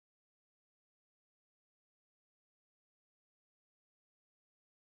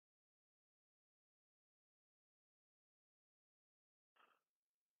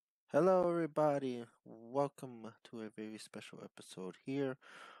Hello, everybody. Welcome to a very special episode here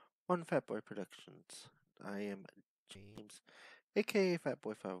on Fatboy Productions. I am James, aka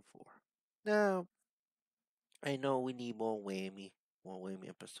Fatboy 504. Now, I know we need more whammy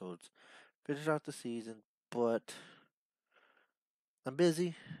episodes. Finish out the season, but I'm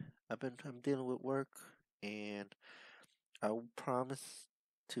busy. I'm dealing with work, and I will promise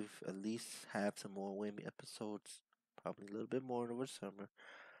to at least have some more whammy episodes. Probably a little bit more over the summer.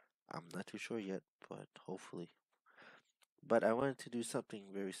 I'm not too sure yet, but hopefully. But I wanted to do something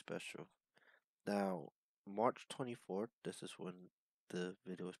very special. Now, March 24th, this is when the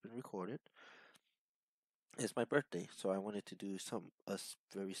video has been recorded, is my birthday. So I wanted to do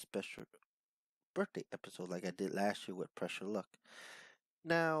very special birthday episode like I did last year with Pressure Luck.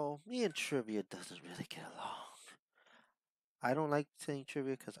 Now, me and trivia doesn't really get along. I don't like saying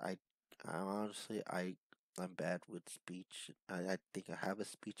trivia because I honestly, I'm bad with speech. I think I have a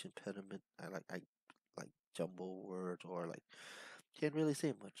speech impediment. I like jumble words or like can't really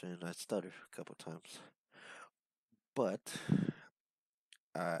say much and I stutter a couple times. But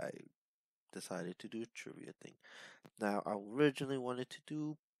I decided to do a trivia thing. Now, I originally wanted to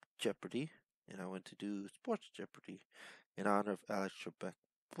do Jeopardy, and I wanted to do Sports Jeopardy in honor of Alex Trebek,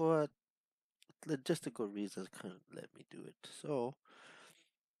 but logistical reasons couldn't let me do it. So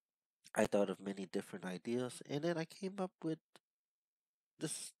I thought of many different ideas, and then I came up with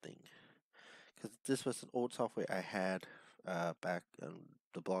this thing because this was an old software I had back in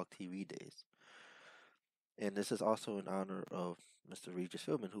the blog TV days. And this is also in honor of Mr. Regis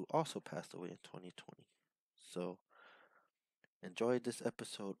Philbin, who also passed away in 2020. So enjoy this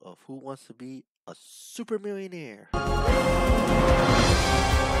episode of Who Wants to Be a Super Millionaire.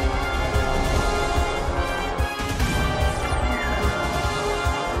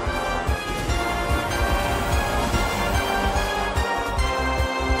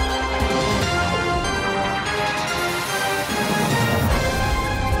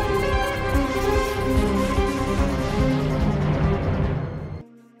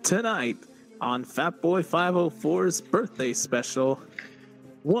 Tonight on Fatboy 504's birthday special,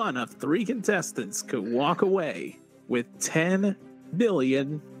 one of three contestants could walk away with $10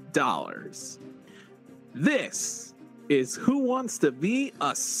 billion. This is Who Wants to Be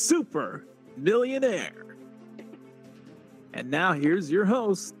a Super Millionaire. And now here's your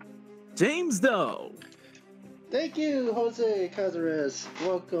host, James Doe. Thank you, Jose Cazares.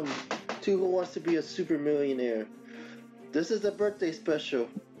 Welcome to Who Wants to Be a Super Millionaire. This is a birthday special.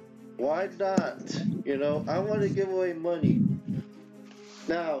 Why not? I want to give away money.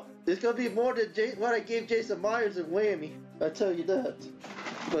 Now, it's going to be more than what I gave Jason Myers and Whammy. I'll tell you that.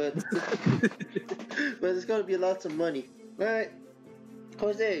 But, but it's going to be lots of money. Alright?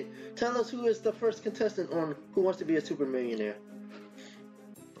 Jose, tell us who is the first contestant on Who Wants to Be a Super Millionaire.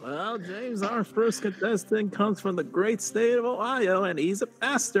 Well, James, our first contestant comes from the great state of Ohio, and he's a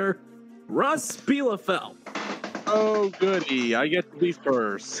pastor, Russ Bielefeld. Oh, goody. I get to be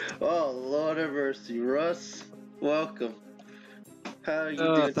first. Oh, Lord have mercy. Russ, welcome. How are you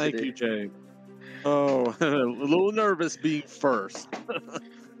doing Thank today? you, James. Oh, a little nervous being first.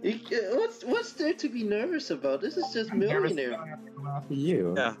 What's there to be nervous about? This is just Millionaire. For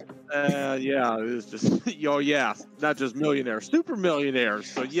you. Yeah, it's just, not just millionaire, super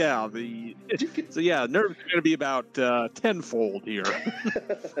millionaires. So, nerves are going to be about tenfold here.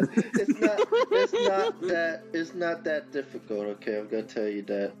 It's not that difficult, okay? I'm gonna tell you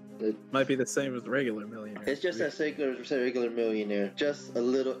that. Might be the same as regular millionaire. It's just a regular Millionaire, just a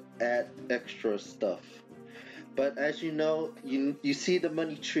little extra stuff. But as you know, you see the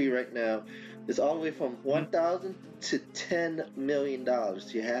money tree right now. It's all the way from $1,000 to $10 million.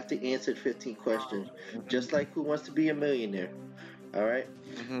 You have to answer 15 questions, just like Who Wants to Be a Millionaire. All right?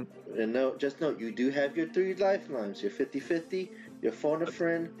 Mm-hmm. And just note, you do have your 3 lifelines, your 50-50, your phone a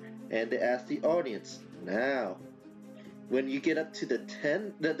friend, and the Ask the Audience. Now, when you get up to the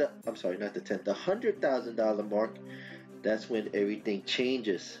 $100,000 mark, that's when everything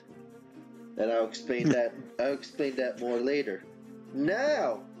changes. And I'll explain that more later.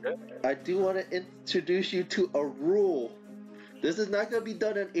 Now, I do want to introduce you to a rule. This is not going to be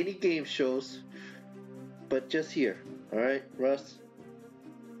done on any game shows, but just here. All right, Russ?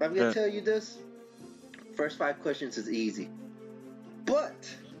 I'm going to tell you this. First 5 questions is easy.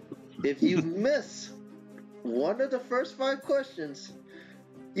 But if you miss one of the first 5 questions,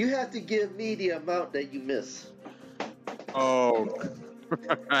 you have to give me the amount that you miss. Oh.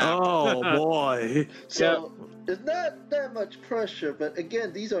 Oh, boy. So, it's not that much pressure, but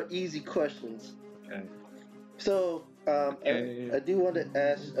again, these are easy questions. Okay. So, I do want to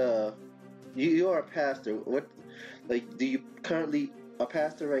ask, you are a pastor. Do you currently a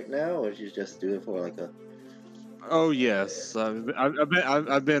pastor right now, or you just do it for like a? Oh yes,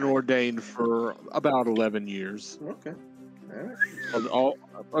 I've been ordained for about 11 years. Okay, all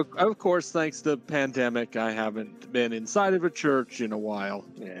right. Of course, thanks to the pandemic, I haven't been inside of a church in a while.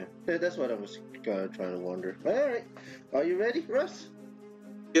 Yeah, that's what I was kind of trying to wonder. All right, are you ready, Russ?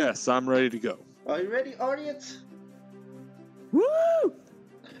 Yes, I'm ready to go. Are you ready, audience? Woo!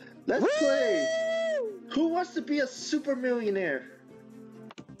 Let's play. Who wants to be a super millionaire?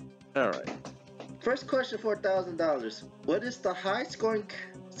 All right. First question for $1,000. What is the high-scoring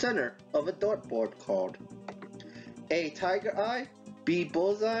center of a dartboard called? A. Tiger eye, B.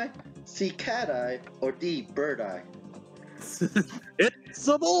 bullseye, C. cat eye, or D. bird eye? It's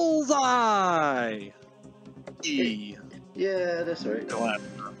a bullseye. E. Yeah, that's right.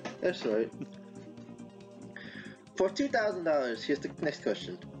 That's right. For $2,000, here's the next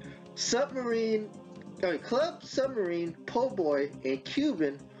question. Club, submarine, po' boy, and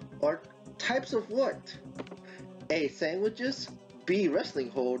Cuban are types of what? A. Sandwiches, B. Wrestling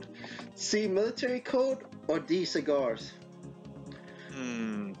hold, C. Military code, or D. Cigars?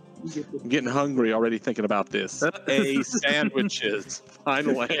 I'm getting hungry already thinking about this. A. Sandwiches.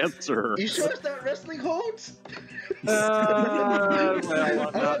 Final answer. You sure it's not wrestling holds? Well, I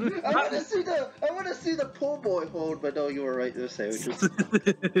want to see the po' boy hold, but no, you were right. They're sandwiches.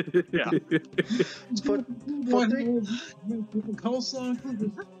 yeah. For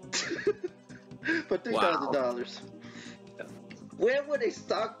 $3,000. Where would a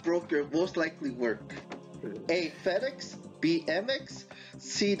stockbroker most likely work? A. FedEx, B. Amex,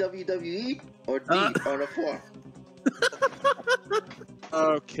 C. WWE, or D. on a farm?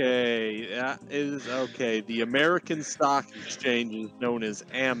 Okay, that is okay. The American Stock Exchange is known as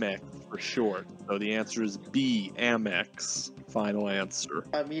Amex for short, so the answer is B. Amex. Final answer.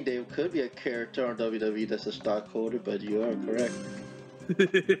 I mean, there could be a character on WWE that's a stockholder, but you are correct.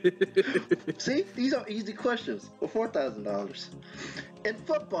 See, these are easy questions for $4,000. In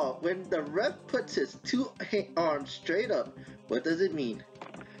football, when the ref puts his two arms straight up, what does it mean?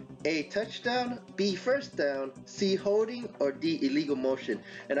 A. Touchdown, B. First down, C. Holding, or D. Illegal motion.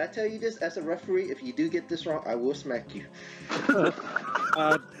 And I tell you this as a referee, if you do get this wrong, I will smack you. Don't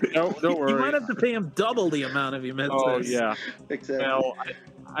worry. You might have to pay him double the amount if he misses. Oh yeah. Exactly. Well,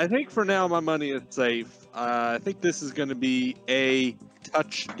 I think for now my money is safe. I think this is going to be a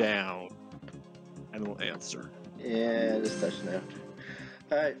touchdown. Final answer. Yeah, this touchdown.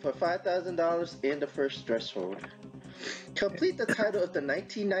 Alright, for $5,000 in the first threshold. Complete the title of the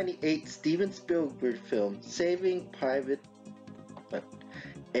 1998 Steven Spielberg film, Saving Private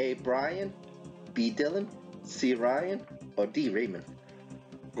A. Brian, B. Dylan, C. Ryan, or D. Raymond?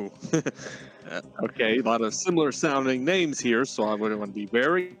 Ooh. Okay, a lot of similar sounding names here, so I would want to be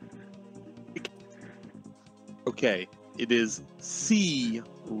very... Okay, it is C.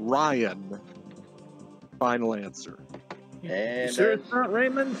 Ryan. Final answer. And You sure it's not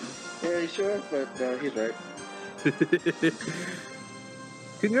Raymond? yeah, he's sure, but he's right.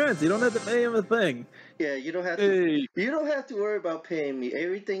 Congrats, you don't have to pay him a thing. Yeah, you don't have to. Hey. You don't have to worry about paying me.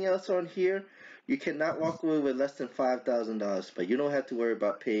 Everything else on here, you cannot walk away with less than $5,000. But you don't have to worry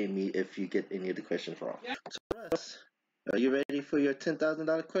about paying me if you get any of the questions wrong. So, Russ, are you ready for your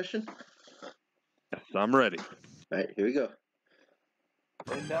 $10,000 question? Yes, I'm ready. All right, here we go.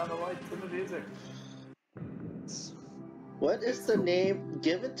 Bring down the lights and the music. What is the name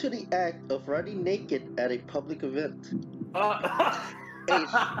given to the act of running naked at a public event? A.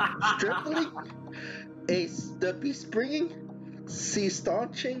 Stripling, A. Stumpy springing, C.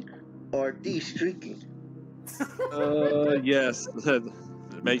 Staunching, or D. Streaking? Yes. It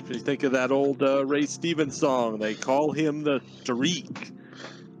makes me think of that old Ray Stevens song. They call him the Streak.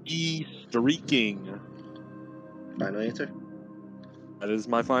 Streaking. Final answer? That is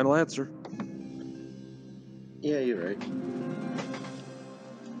my final answer. Yeah, you're right.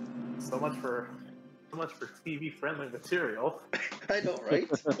 So much for TV friendly material. I know, right?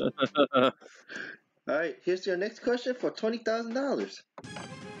 All right, here's your next question for $20,000.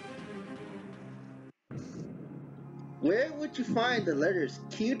 Where would you find the letters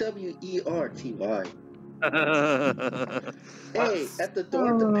QWERTY? A. At the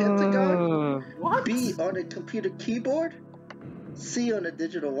door of the Pentagon. What? B. On a computer keyboard. C. On a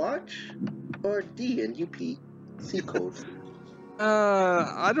digital watch. Or D. in UPC code.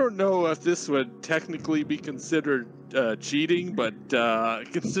 I don't know if this would technically be considered cheating, but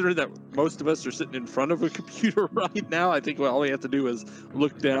considering that most of us are sitting in front of a computer right now, I think all we have to do is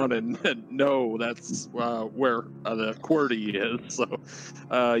look down and know that's where the QWERTY is. So,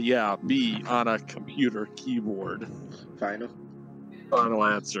 yeah, B, on a computer keyboard. Final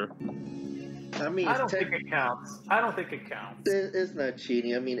Answer. I mean, I don't think it counts. I don't think it counts. it's not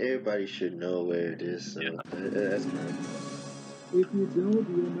cheating. I mean, everybody should know where it is, so that's fine. If you don't,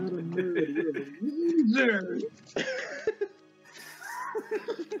 you're not a nerd. You're a loser.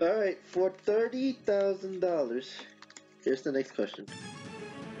 All right, for $30,000, here's the next question.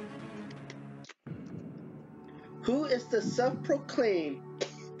 Who is the self-proclaimed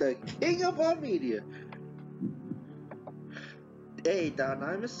the king of all media? A. Don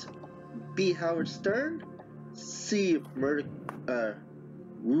Imus, B. Howard Stern, C. Rupert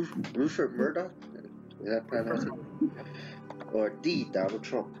Murdoch, is that pronounced it? Or D. Donald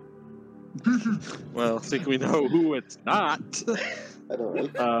Trump? Well, I think we know who it's not. I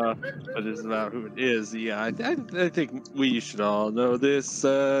don't know. But it's about who it is. Yeah, I think we should all know this.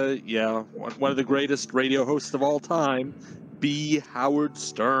 Yeah, one of the greatest radio hosts of all time, B. Howard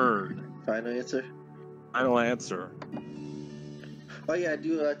Stern. Final answer? Final answer. Oh yeah, I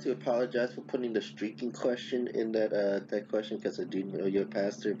do like to apologize for putting the streaking question in that question because I do know you're a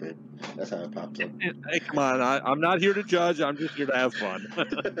pastor, but that's how it pops up. Hey, come on! I'm not here to judge. I'm just here to have fun.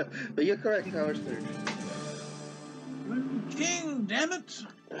 But you're correct, Howard Stern. I'm king, damn it!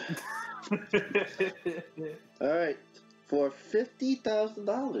 All right, for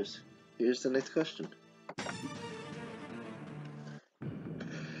 $50,000, here's the next question.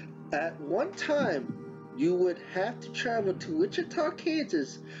 At one time, you would have to travel to Wichita,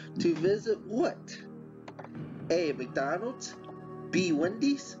 Kansas to visit what? A. McDonald's, B.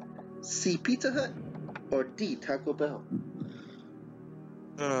 Wendy's, C. Pizza Hut, or D. Taco Bell?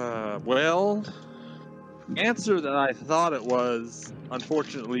 Well, answer that I thought it was,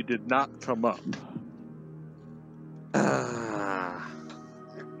 unfortunately, did not come up.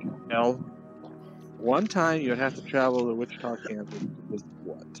 Well, one time you'd have to travel to Wichita, Kansas to visit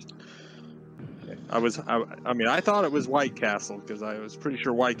what? I mean, I thought it was White Castle because I was pretty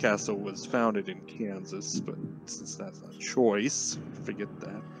sure White Castle was founded in Kansas, but since that's a choice, forget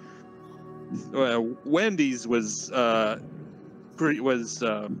that. Wendy's was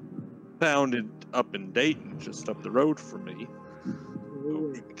founded up in Dayton, just up the road from me.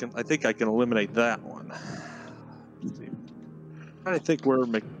 So I think I can eliminate that one. Let's see. I'm trying to think where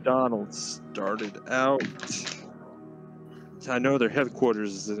McDonald's started out. I know their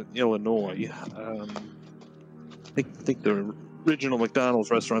headquarters is in Illinois. I think the original McDonald's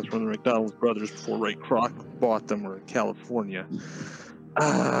restaurants from the McDonald's brothers before Ray Kroc bought them were in California.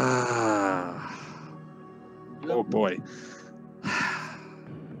 Oh boy.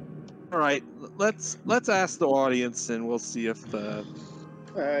 All right, let's ask the audience and we'll see if All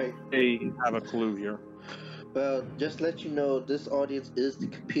right. they have a clue here. Well, just to let you know, this audience is the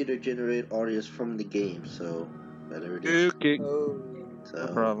computer-generated audience from the game, so whatever it is. Okay, So, no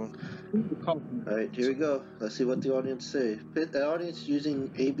problem. all right, here we go. Let's see what the audience say. The audience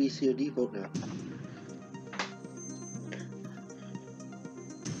using A, B, C, or D. Vote now.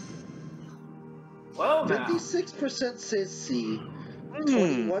 Well, now. 56% says C,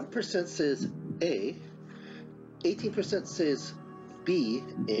 21% says A, 18% says B,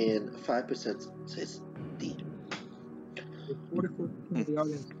 and 5% says D. 44% of the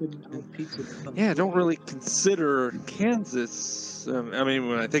audience couldn't add pizza. Yeah, I don't really consider Kansas. I mean,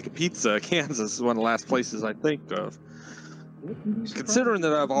 when I think of pizza, Kansas is one of the last places I think of. Considering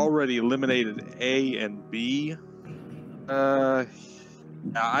that I've already eliminated A and B, I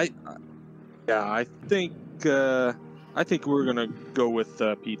think we're gonna go with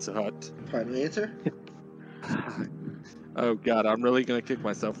Pizza Hut. Final answer? Oh God, I'm really gonna kick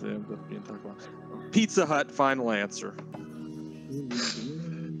myself in being talked about. Pizza Hut. Final answer.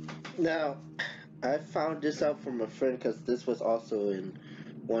 Now, I found this out from a friend because this was also in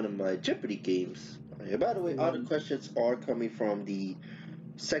one of my Jeopardy games. And by the way, all the questions are coming from the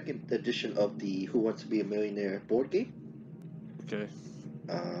second edition of the Who Wants to Be a Millionaire board game. Okay.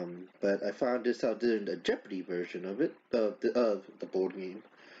 But I found this out during the Jeopardy version of it, of the board game.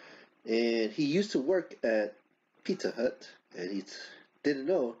 And he used to work at Pizza Hut, and he didn't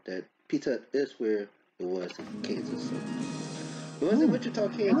know that Pizza Hut is where it was in Kansas. So it was in Wichita,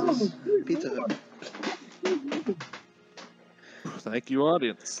 Kansas. Pizza Hut. Thank you,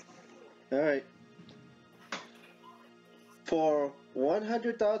 audience. All right. For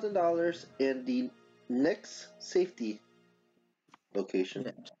 $100,000 in the next safety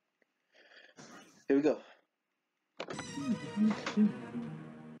location. Here we go.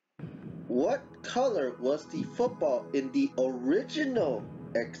 What color was the football in the original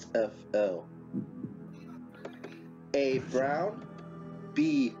XFL? A, brown,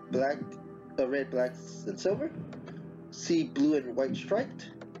 B, black, red, black, and silver, C, blue and white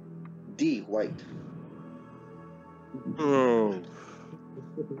striped, D, white. Oh.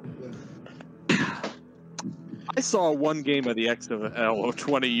 I saw one game of the XFL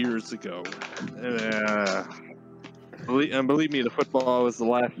 20 years ago. And believe me, the football was the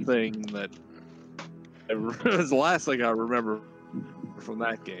last thing that was the last thing I remember from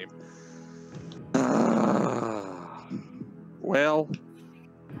that game. Well,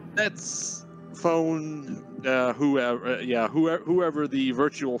 let's phone whoever the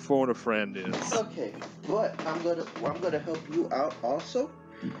virtual phone a friend is. Okay, but I'm gonna help you out also.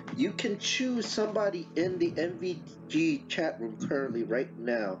 You can choose somebody in the MVG chat room currently right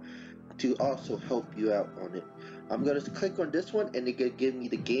now to also help you out on it. I'm gonna click on this one and it gonna give me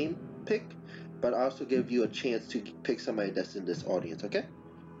the game pick, but also give you a chance to pick somebody that's in this audience. Okay?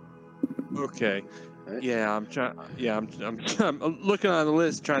 Okay. Alright. Yeah, I'm trying. Yeah, I'm looking on the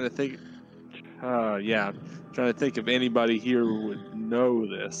list, trying to think. Yeah, trying to think if anybody here would know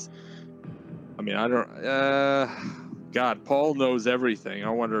this. I mean, I don't. God, Paul knows everything. I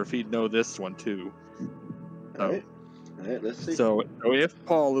wonder if he'd know this one too. Alright. Alright, let's see. So if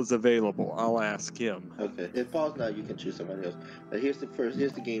Paul is available, I'll ask him. Okay. If Paul's not, you can choose somebody else. Here's the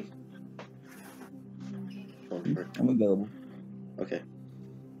game. I'm available. Okay.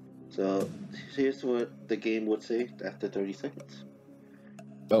 So here's what the game would say after 30 seconds.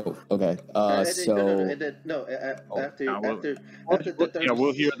 Oh, okay. And then, So after yeah, after the 30 yeah,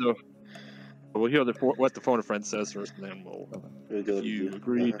 we'll hear what the phone a friend says first, and then we'll we'll go if to you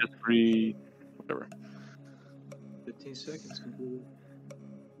agree, disagree, whatever. 15 seconds completed.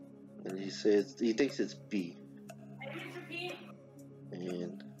 And he says he thinks it's B.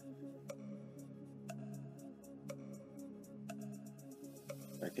 And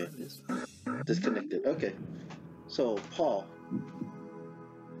okay, disconnected. Okay, so Paul.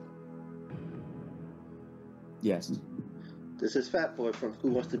 yes, This is Fat Boy from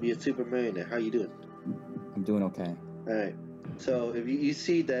Who Wants to Be a Super Millionaire. How you doing? I'm doing okay. All right. So if you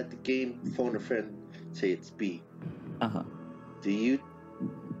see that the game phone a friend say it's B, do you?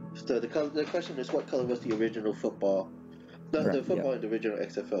 So the question is, what color was the original football? The Right, football in the original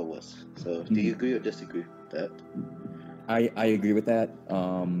XFL was. So do you agree or disagree with that? I agree with that.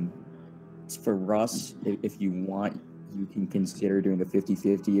 For Russ, if you want, you can consider doing the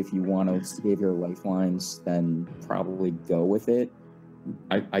 50-50. If you want to save your lifelines, then probably go with it.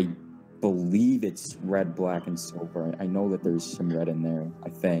 I believe it's red, black, and silver. I know that there's some red in there, I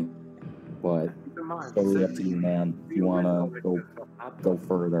think. But it's totally up to you, man. If you want to go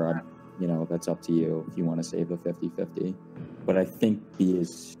further, that's up to you if you want to save the 50-50. But I think B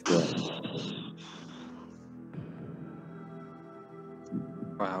is correct.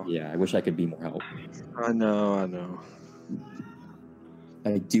 Wow. Yeah, I wish I could be more help. I know.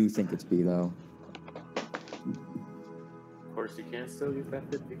 I do think it's B, though. Of course, you can't still use that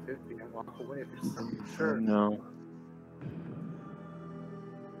 50-50 and walk away if you're still sure. No.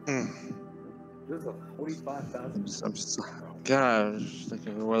 This is a 45,000. I'm just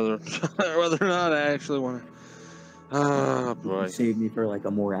thinking whether or not I actually want to. Oh boy. Save me for like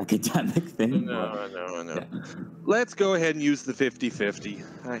a more academic thing. No. Yeah. Let's go ahead and use the 50-50.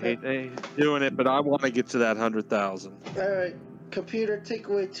 I hate doing it, but I want to get to that 100,000. All right. Computer, take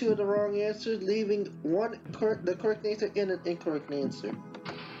away 2 of the wrong answers, leaving the correct answer and an incorrect answer.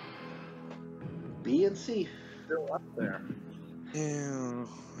 B and C. Still up there. Yeah,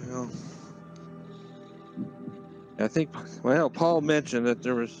 well, I think. Well, Paul mentioned that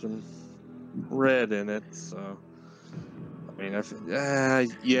there was some red in it, so. I mean,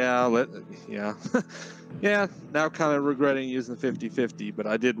 yeah. Now, kind of regretting using the 50-50, but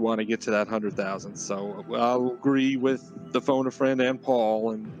I did want to get to that 100,000, so I'll agree with the phone a friend and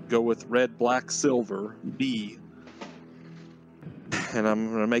Paul and go with red, black, silver, B, and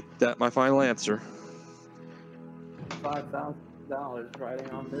I'm gonna make that my final answer. $5,000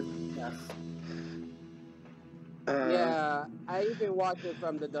 riding on this mess. Yeah, I even watched it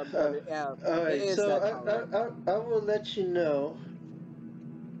from the WWF. All right, It is so that color. I will let you know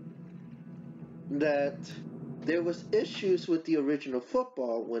that there was issues with the original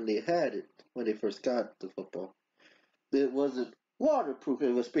football when they first got the football. It wasn't waterproof.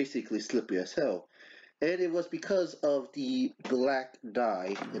 It was basically slippery as hell. And it was because of the black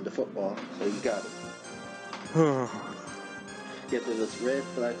dye in the football. So you got it. Yep, it was red,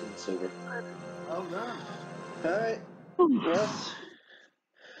 black, and silver. Oh no. Alright, Russ,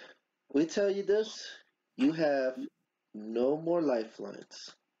 we tell you this, you have no more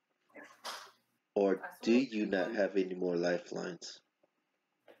lifelines. Or do you not have any more lifelines?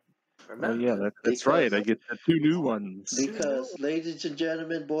 Oh yeah, that's right. I get the 2 new ones. Because, ladies and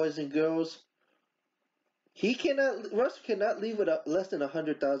gentlemen, boys and girls, Russ cannot leave with less than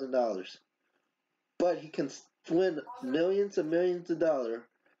 $100,000. But he can win millions and millions of dollars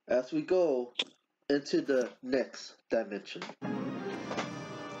as we go into the next dimension.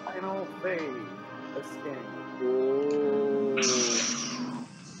 Final phase. This game. Oh.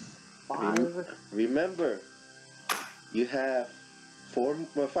 Five. Remember, you have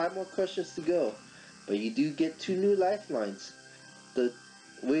 5 more questions to go, but you do get 2 new lifelines. The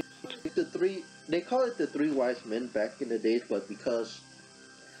three, they call it the 3 wise men back in the days, but because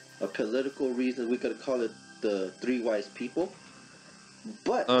of political reasons, we could call it the 3 wise people.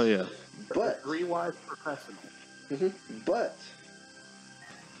 But Oh yeah. but 3 wise professionals. but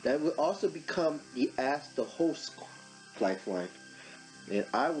that will also become the Ask the Host lifeline, and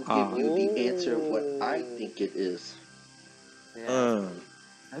I will give you the answer of what I think it is. Yeah.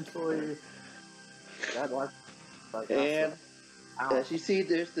 Essentially, that like And Ow. as you see,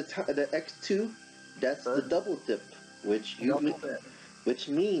 there's the X2. That's the double dip, which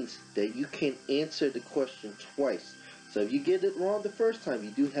means that you can answer the question twice. So if you get it wrong the first time,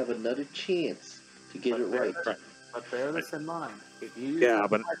 you do have another chance to get it right. But bear this in mind. If you use Yeah, the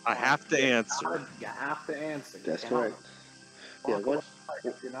but I lifeline, have to answer. You have to answer. That's correct. Yeah, once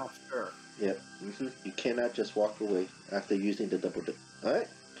if you're not sure. Yep. You cannot just walk away after using the double dip. All right.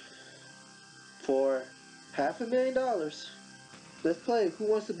 For $500,000, let's play. Who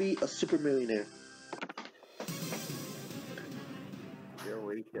wants to be a super millionaire? Here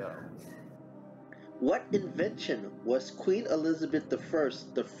we go. What invention was Queen Elizabeth I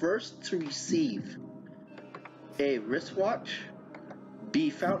the first to receive? A. Wristwatch. B.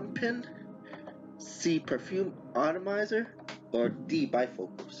 Fountain pen. C. Perfume atomizer. Or D.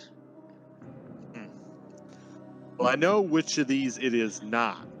 Bifocals. Well, I know which of these it is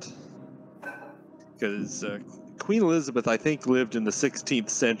not, because Queen Elizabeth, I think, lived in the 16th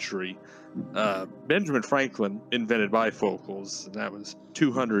century. Benjamin Franklin invented bifocals, and that was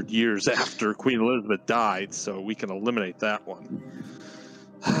 200 years after Queen Elizabeth died, so we can eliminate that one.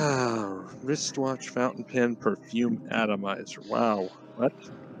 Wristwatch, fountain pen, perfume atomizer. Wow, what?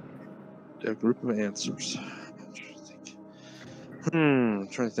 A group of answers. I'm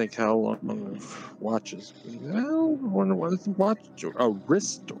trying to think how long of watches. Well, I wonder what is the watch? Oh,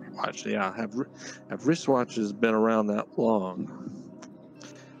 wristwatch. Yeah, have wristwatches been around that long?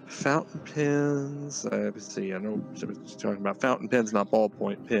 Fountain pens. Let's see. I know somebody's talking about fountain pens, not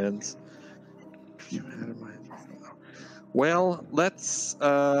ballpoint pens. Well, let's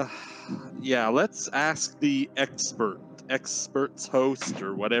ask the expert's host,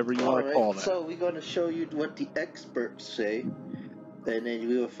 or whatever you want to call that. So we're going to show you what the experts say, and then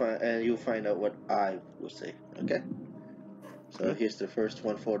you'll find out what I will say. Okay. So here's the first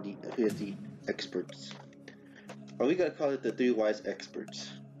one here's the experts. Or we gotta call it the 3 wise experts.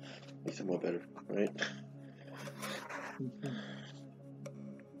 Makes it more better, right?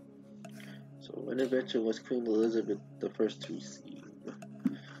 So what invention was Queen Elizabeth the first to receive?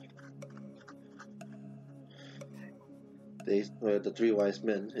 The 3 wise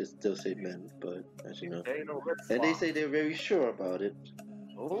men, it still say men, but as you know. And they say they're very sure about it.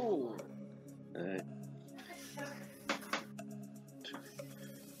 Oh. Alright.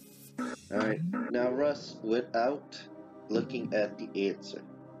 Alright. Now Russ, without looking at the answer.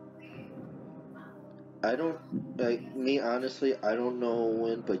 Honestly, I don't know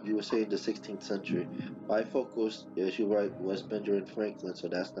when, but you were saying the 16th century. Bifocals, as you're right, was Benjamin Franklin, so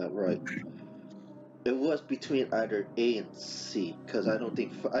that's not right. It was between either A and C, because I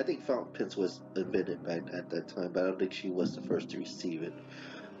think fountain pens was invented back at that time, but I don't think she was the first to receive it.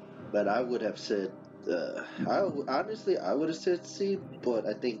 But I would have said, I would have said C, but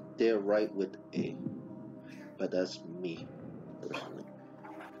I think they're right with A. But that's me, personally.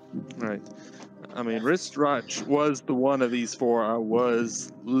 Right. I mean, wristwatch was the one of these 4 I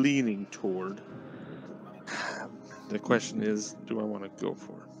was leaning toward. The question is, do I want to go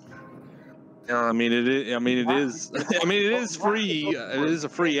for it? I mean, it is. It is free. It is a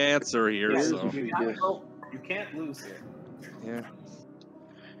free answer here, so You can't lose it. yeah.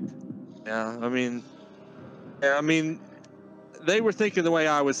 Yeah. I mean, they were thinking the way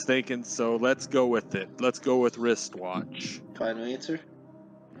I was thinking, so let's go with it. Let's go with wristwatch. Final answer?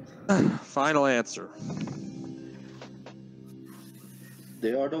 Final answer.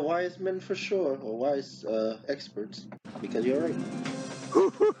 They are the wise men for sure, or wise experts, because you're right.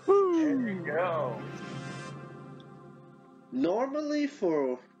 There you go. Normally,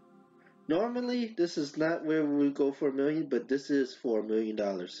 this is not where we would go for $1 million, but this is for $1 million.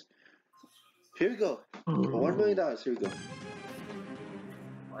 Here we go. For $1 million, here we go.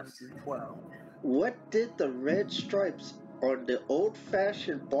 Question 12. What did the red stripes on the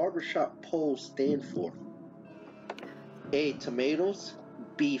old-fashioned barbershop pole stand for? A. Tomatoes.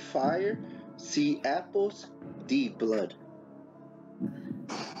 B. Fire. C. Apples. D. Blood.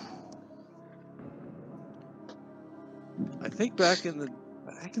 think back in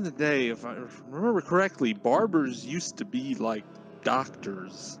the day, if I remember correctly, barbers used to be like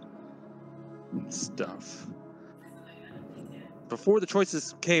doctors and stuff. Before the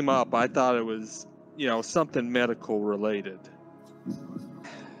choices came up, I thought it was, something medical related.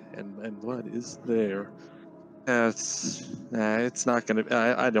 And blood is there. It's not gonna.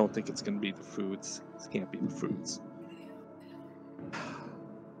 I don't think it's gonna be the foods. It can't be the foods.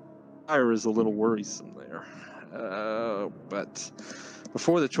 Fire is a little worrisome there. But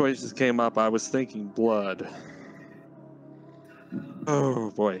before the choices came up, I was thinking blood.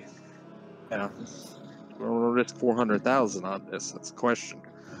 Oh boy. Yeah. We'll risk 400,000 on this. That's a question.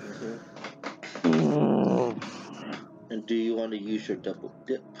 And do you want to use your double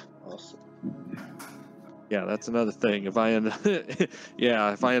dip also? Yeah, that's another thing. If I end up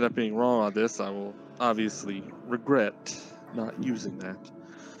being wrong on this, I will obviously regret not using that.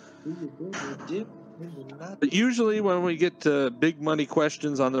 But usually when we get to big money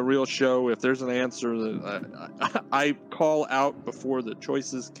questions on the real show, if there's an answer that I call out before the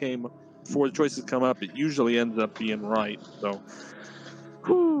choices come up, it usually ends up being right. So,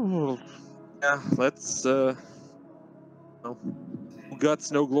 yeah, let's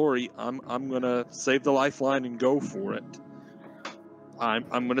guts, no glory. I'm gonna save the lifeline and go for it.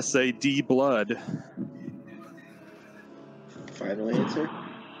 I'm gonna say D blood. Final answer?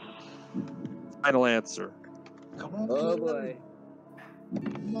 Final answer. Come on, Oh blood. boy.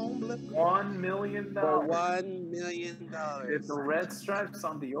 Come on, blood. $1 million. For $1 million. If the red stripes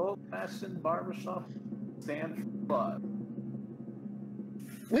on the old-fashioned barbershop stand for blood.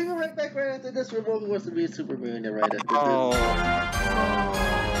 We go right back right after this. Ramon wants to be a super millionaire right after Oh.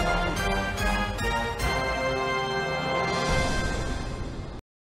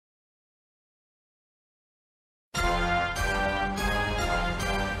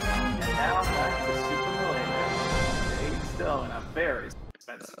 Now back to Super Millionaire. He's still in a very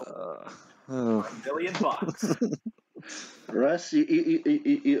expensive $1 million. Russ, you're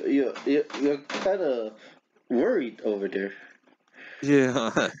kind of worried over there.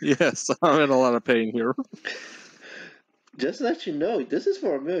 Yeah. Yes, I'm in a lot of pain here. Just to let you know, this is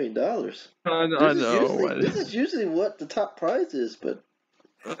for $1 million. I know. This is usually what the top prize is, but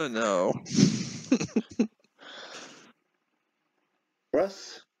I know.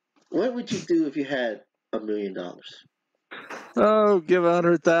 Russ, what would you do if you had $1 million? Oh, give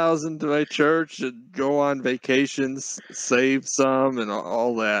 100,000 to my church and go on vacations, save some, and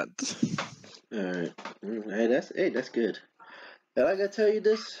all that. All right. Hey, that's good. And I gotta tell you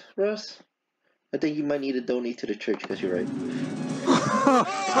this, Russ. I think you might need to donate to the church because you're right.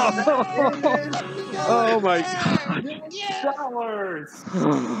 Oh my God! Dollars.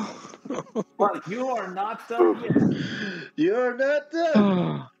 But you are not done yet. You're not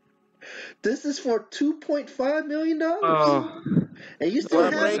done. This is for $2.5 million. And you still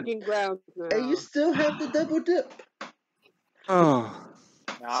We're have breaking ground now. and you still have the double dip. Oh.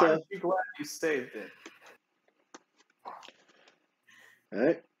 Now, So- aren't you glad you saved it? All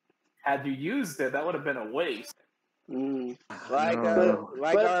right. Had you used it, that would have been a waste. Like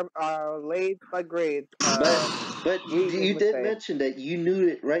our late but great. But Jesus you would did say. mention that you knew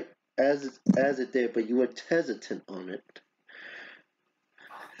it right as it did, but you were hesitant on it.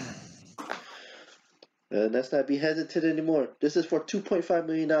 Let's not be hesitant anymore. This is for $2.5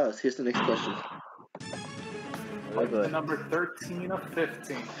 million. Here's the next question. The number 13 of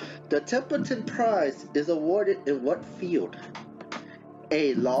 15. The Templeton Prize is awarded in what field?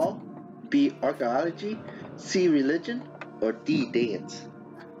 A. Law, B. Archaeology, C. Religion, or D. Dance?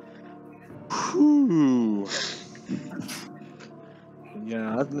 Whew.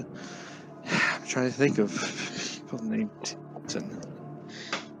 Yeah, I'm trying to think of people named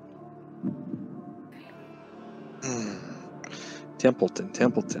Templeton.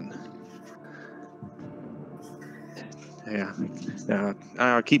 Templeton. Yeah.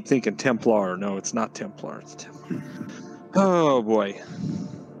 I keep thinking Templar. No, it's not Templar. It's Templar. Oh boy.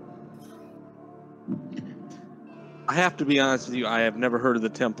 I have to be honest with you. I have never heard of the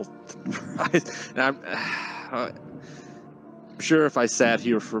Templeton Prize. I'm sure if I sat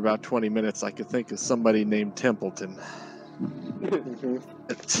here for about 20 minutes, I could think of somebody named Templeton.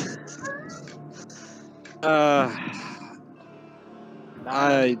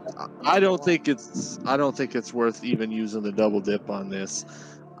 I don't think it's worth even using the double dip on this.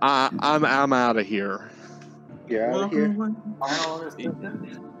 I'm out of here. You're out of here? Final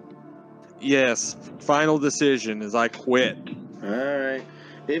decision? Yes, final decision is I quit. Alright.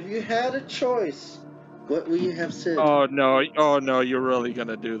 If you had a choice, what we have said. Oh no, you're really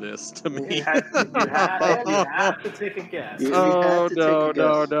gonna do this to me. You have to take a guess. You Oh had to take a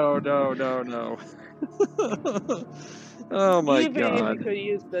guess. no. Oh my Even if you god. could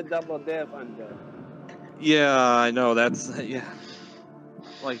use the double dip under. Yeah, I know, that's yeah.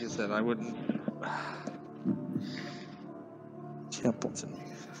 Like I said, I wouldn't Templeton.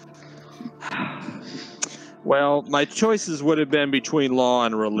 Well, my choices would have been between law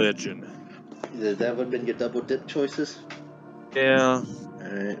and religion. That would have been your double dip choices. Yeah.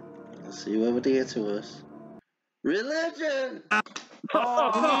 Alright. Let's see what the answer was. Religion!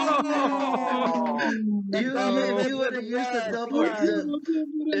 If you would have used the double dip,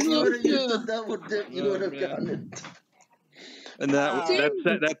 if you would have used the double dip, you would have gotten it. And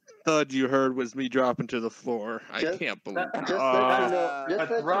that thud you heard was me dropping to the floor. I can't believe it.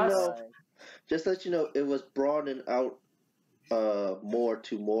 Just let you know, it was broadening out more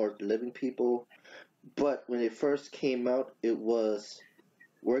to more living people. But when it first came out, it was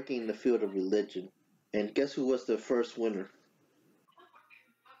working in the field of religion. And guess who was the first winner?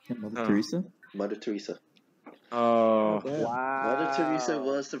 Mother Teresa? Mother Teresa. Oh. Wow. Mother Teresa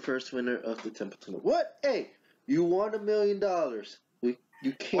was the first winner of the Templeton. What? Hey, you won $1 million. You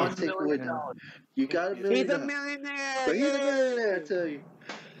can't take away. You got $1 million. He's a millionaire. So he's a millionaire, I tell you.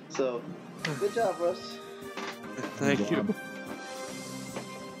 So, good job, Russ. Thank you.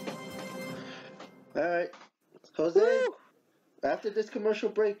 All right, Jose. After this commercial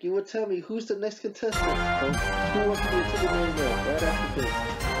break, you will tell me who's the next contestant. Who wants to be a Super Millionaire? Right after this.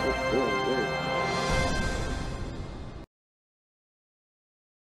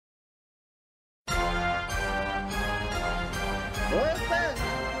 Welcome back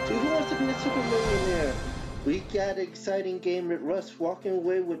to Who Wants to Be a Super Millionaire. We got an exciting game with Russ walking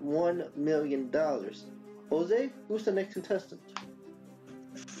away with $1 million. Jose, who's the next contestant?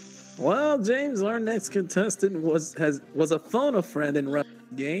 Well, James, our next contestant was a phone-a-friend in Russ's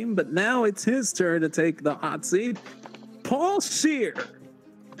game, but now it's his turn to take the hot seat. Paul Scheer.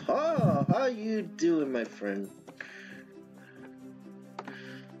 Paul, how you doing, my friend?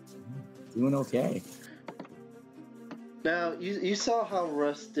 Doing okay. Now, you saw how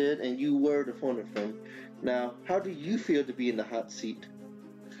Russ did, and you were the phone-a-friend. Now, how do you feel to be in the hot seat?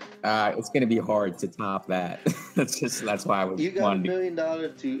 It's gonna be hard to top that. that's why I was. You got $1 million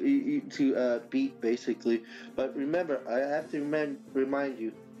to beat, basically. But remember, I have to remind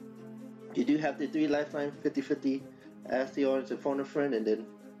you, you do have the 3 lifeline 50-50. Ask the audience to phone a friend, and then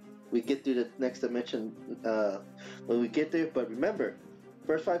we get to the next dimension when we get there. But remember,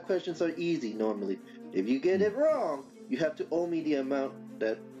 first 5 questions are easy normally. If you get it wrong, you have to owe me the amount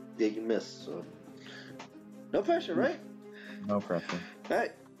that you missed. So, no pressure, right? No pressure. All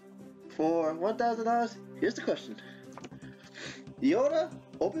right. For $1,000, here's the question. Yoda,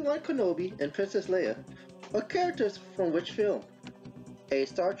 Obi-Wan Kenobi, and Princess Leia are characters from which film? A.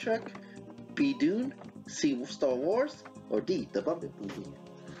 Star Trek, B. Dune, C. Star Wars, or D. The Muppet movie?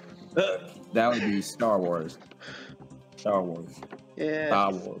 That would be Star Wars. Star Wars. Yeah.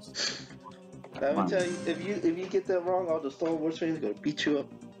 Star Wars. I will tell you, if you get that wrong, all the Star Wars fans are gonna beat you up.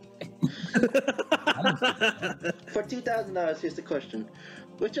 For $2,000, here's the question.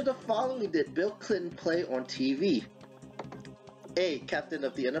 Which of the following did Bill Clinton play on TV? A. Captain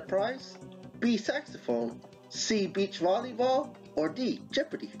of the Enterprise, B. Saxophone, C. Beach volleyball, or D.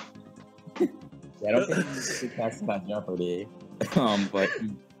 Jeopardy? Yeah, I don't think that's about Jeopardy. But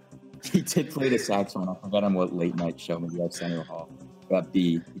he did play the saxophone. I forgot on what late night show, maybe at Center Hall. But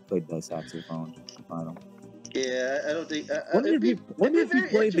B, he played the saxophone. Yeah, I don't think. Wonder if he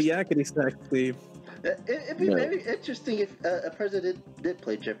played the yakety sax, Steve. It'd be very interesting if a president did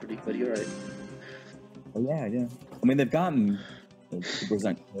play Jeopardy, but you're right. Oh, yeah. I mean, they've gotten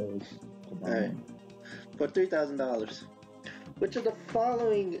 2%. Alright. For $3,000. Which of the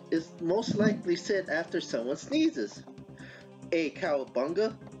following is most likely said after someone sneezes? A.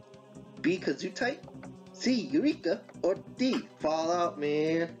 Cowabunga, B. Kazutite, C. Eureka, or D. Fall out,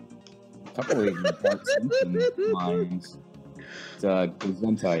 man. A couple of Bart Simpson lines. It's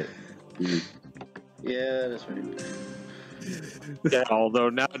Gesundheit. Yeah, that's right. Yeah, although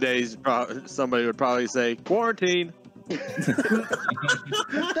nowadays somebody would probably say quarantine. That's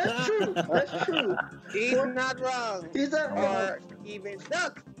true. That's true. He's not wrong. He's not wrong. Or even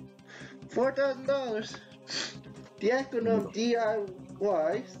duck. $4,000. The acronym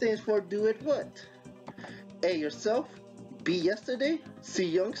DIY stands for Do It What? A. Yourself, B. Yesterday, C.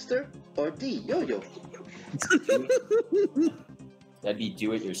 Youngster, or D. Yo-Yo? That'd be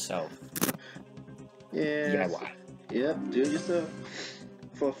do it yourself. Yeah. DIY. Yep, do it yourself.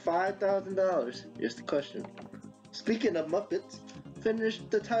 For $5,000, here's the question. Speaking of Muppets, finish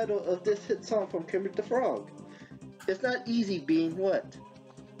the title of this hit song from Kermit the Frog? It's not easy being what?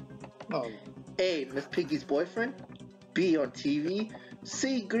 Oh, A. Miss Piggy's boyfriend. B. On TV.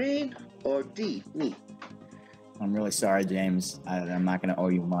 C. Green. Or D. Me. I'm really sorry, James. I'm not gonna owe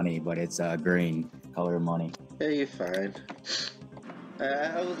you money, but it's green color money. Yeah, you're fine.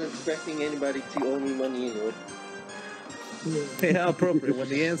 I wasn't expecting anybody to owe me money anyway. Hey, how appropriate. When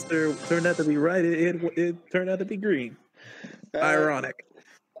the answer turned out to be right, it turned out to be green. Ironic.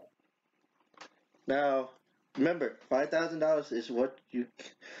 Now, remember, $5,000 is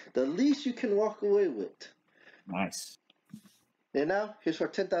the least you can walk away with. Nice. And now, here's for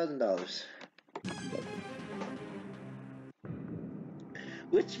 $10,000.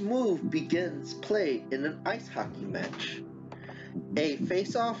 Which move begins play in an ice hockey match? A.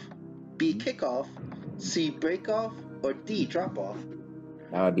 Face-off. B. Kickoff. C. Break-off. Or D. Drop-off.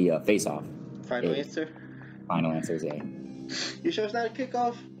 That would be a face-off. Final A. answer? Final answer is A. You sure it's not a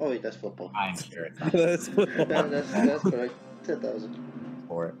kickoff? Oh wait, that's football. I'm sure it's not. That's football. That's correct. 10,000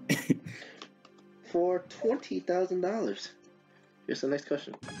 For it. for $20,000. Here's the next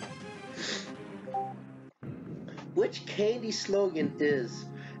question. Which candy slogan is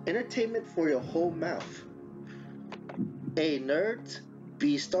entertainment for your whole mouth? A. Nerds.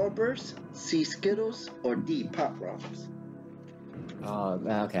 B. Starburst. C. Skittles. Or D. Pop Rocks.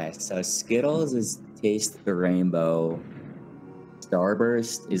 Okay, so Skittles is taste the rainbow.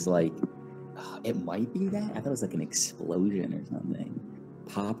 Starburst is like, it might be that. I thought it was like an explosion or something.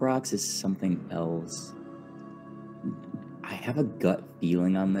 Pop Rocks is something else. I have a gut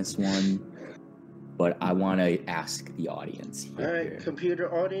feeling on this one, but I want to ask the audience here. Alright,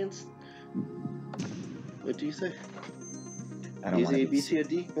 computer audience. What do you say? I don't Use want A, to B, C, or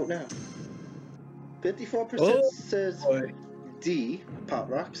D? Vote now. 54% Oh, says boy. D, Pop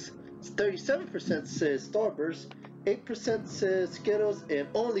Rocks. 37% says Starburst. 8% says Skittles. And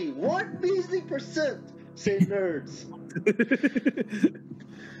only 1 measly percent say Nerds.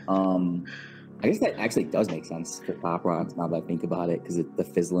 I guess that actually does make sense for Pop Rocks now that I think about it, because the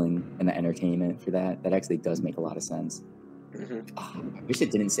fizzling and the entertainment for that actually does make a lot of sense. I wish it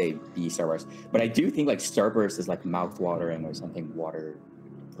didn't say B, Starburst, but I do think like Starburst is like mouth-watering or something, water,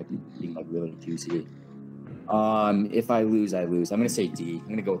 like being like really juicy. If I lose, I lose. I'm gonna say D. I'm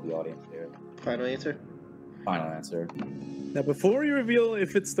gonna go with the audience there. Final answer? Final answer. Now, before you reveal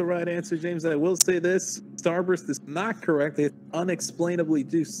if it's the right answer, James, I will say this. Starburst is not correct. It's unexplainably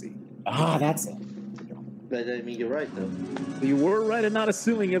juicy. That's it. That doesn't mean you're right, though. You were right in not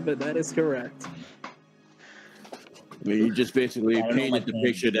assuming it, but that is correct. I mean, you just basically I don't know painted the my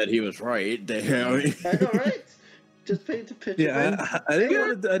picture that he was right. There. I know, right? Just paint the picture. Yeah, I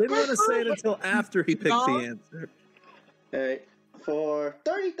didn't want to say it until after he picked the answer. Alright, for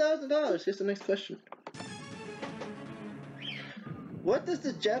 $30,000, here's the next question. What does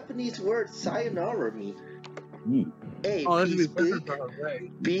the Japanese word sayonara mean? A. Please speak.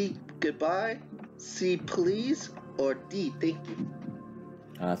 B. Goodbye. C. Please. Or D. Thank you.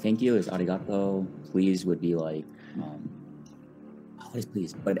 Thank you is arigato. Please would be like, what is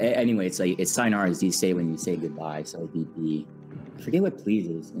please? But anyway, it's like, it's sayonara as you say when you say goodbye. So it'd be B. I forget what please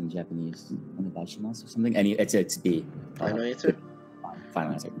is in Japanese. Onegaishimasu or something. It's B. Final answer?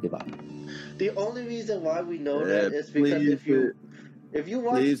 Final answer. Goodbye. The only reason why we know that is because if you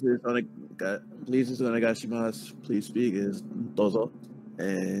watch... Please is onegaishimasu. Please speak is dozo.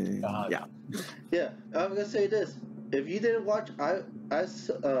 And yeah. Yeah, I'm gonna say this. If you didn't watch, what was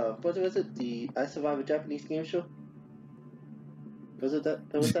it? The I Survived a Japanese Game Show? Was it that?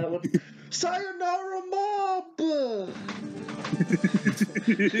 Was that one? Sayonara Mob! You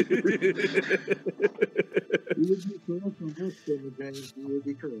would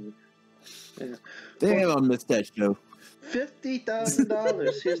be correct. Yeah. Damn, I missed that show.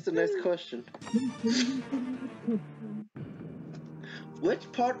 $50,000. Here's the next question.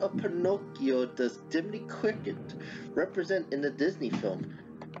 Which part of Pinocchio does Jiminy Cricket represent in the Disney film?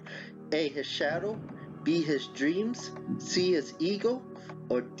 A. His shadow. B. His dreams. C. His ego.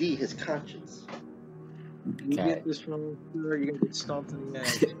 Or D. His conscience. You get this wrong, sir, you're gonna get stomped in the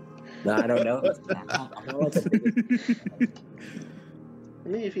ass. No, I don't know. I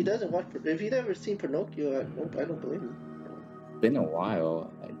mean, if he never seen Pinocchio, I don't blame him. Been a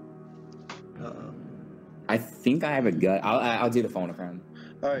while. I think I have a gut. I'll do the phone a friend.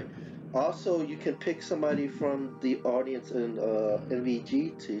 All right. Also, you can pick somebody from the audience in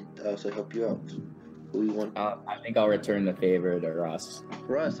MVG to also help you out. Who you want? I think I'll return the favor to Russ.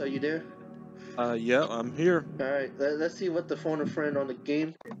 Russ, are you there? Yeah, I'm here. All right. Let's see what the phone a friend on the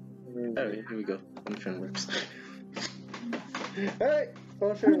game. All right, here we go. Phone a friend works. All right,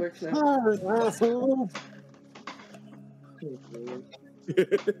 phone a friend works now. The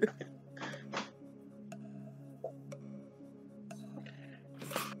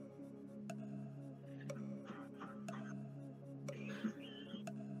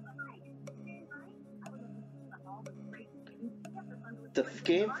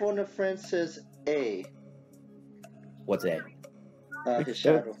game phone a friend says A. What's A? His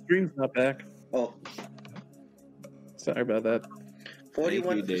shadow. Stream's not back. Oh, Sorry about that.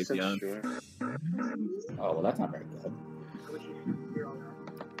 41% sure. Oh, well, that's not very good.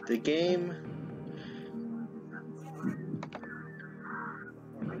 The game.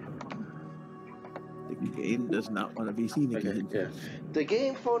 The game does not want to be seen Okay, again. yeah. The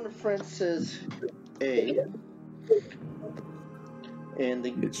game phone a friend says A. And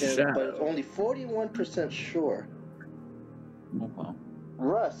but it's only 41% sure. Okay.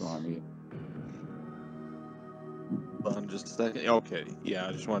 Russ. Go on, you. Hold on just a second. Okay, yeah,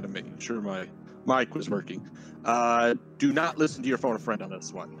 I just wanted to make sure my mic was working. Do not listen to your phone a friend on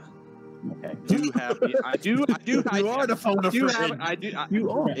this one. Okay. I do. You are the phone a friend. You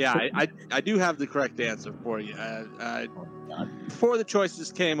are. Yeah, I do have the correct answer for you. Before the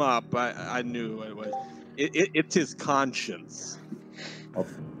choices came up, I knew it was. It's his conscience. Oh.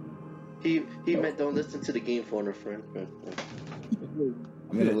 He meant don't listen to the game phone a friend.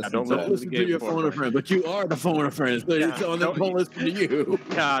 I'm gonna listen Don't listen to your phone a friend, but you are the phone a friend, so it's on the phone listen to you.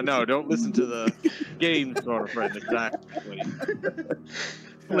 Yeah, no, don't listen to the game phone a friend. Exactly.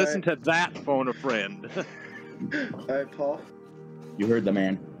 Listen to that phone a friend. All right, Paul. You heard the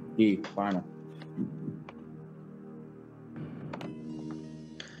man. Final.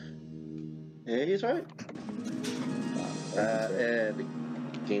 Yeah, he's right. And the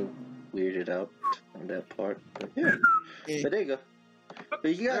game weirded out on that part. But yeah. But there you go.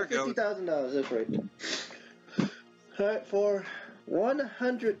 But you got $50,000. That's right. All right, for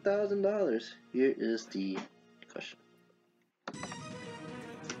 $100,000, here is the question.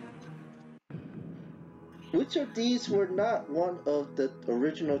 Which of these were not one of the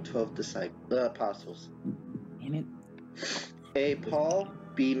original 12 apostles? Damn it. A. Paul,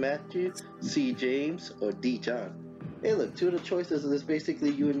 B. Matthew, C. James, or D. John? Hey, look, two of the choices is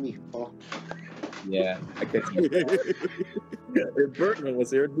basically you and me, Paul. Yeah, I could. If Bertman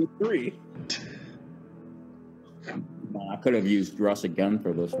was here, it'd be 3. I could have used Russ again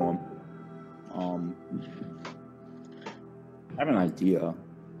for this one. I have an idea.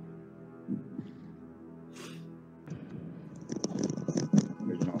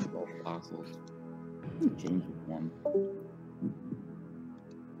 Original 12 apostles. James was one.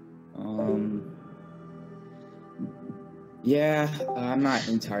 Yeah, I'm not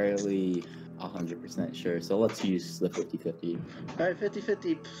entirely 100% sure, so let's use the 50-50. Alright,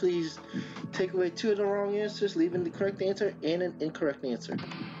 50-50, please take away 2 of the wrong answers, leaving the correct answer and an incorrect answer.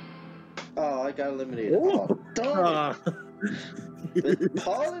 Oh, I got eliminated. Oh, darn it. With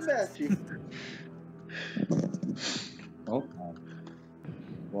Paul and Matthew. Okay.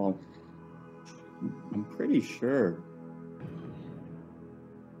 Well, I'm pretty sure.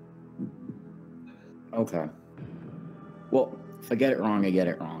 Okay. Well, if I get it wrong, I get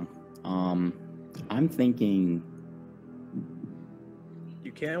it wrong. I'm thinking.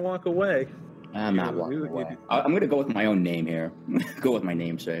 You can't walk away. I'm not walking away. I'm gonna go with my own name here. Go with my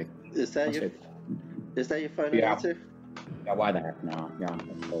namesake. Is that your final answer? Yeah, why the heck not? Yeah,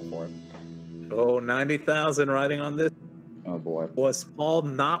 let's go for it. Oh, 90,000 riding on this. Oh boy. Was Paul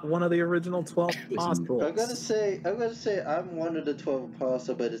not one of the original 12 apostles? I'm gonna say I'm one of the 12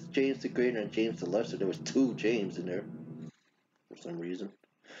 apostles, but it's James the Greater and James the Lesser. There was 2 James in there for some reason.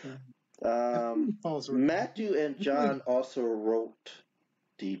 Matthew and John also wrote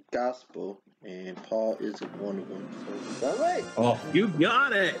the gospel, and Paul isn't one of them. So, all right. Oh, you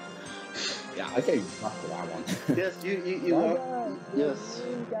got it. Yeah, I think not for that one. Yes, you are. Yes.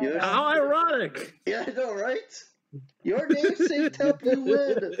 How ironic. Yeah, I know, right? Your namesake helped you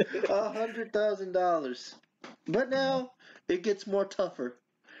win $100,000. But now it gets more tougher.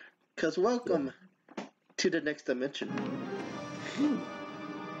 Cause welcome to the next dimension.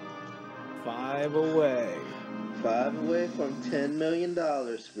 5 away. 5 away from $10 million.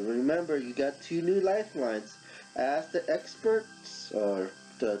 Remember, you got 2 new lifelines. Ask the experts, or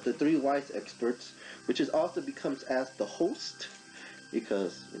the 3 wise experts, which is also becomes ask the host,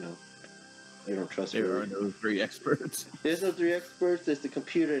 because you don't trust me. There are no 3 experts. There's no 3 experts. There's the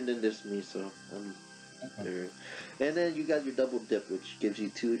computer, and then there's me. So there. And then you got your double dip, which gives you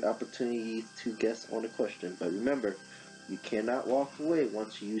 2 opportunities to guess on a question. But remember, you cannot walk away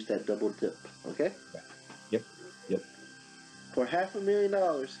once you use that double dip. Okay? Yep. For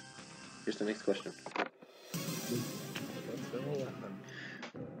 $500,000, here's the next question.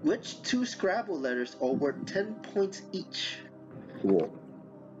 Which two Scrabble letters are worth 10 points each? Cool.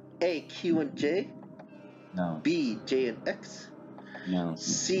 A, Q and J. No. B, J and X. No.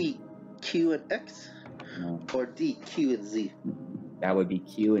 C, Q and X. No. Or D, Q and Z. That would be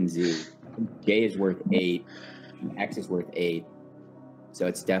Q and Z. I think J is worth 8. And X is worth 8. So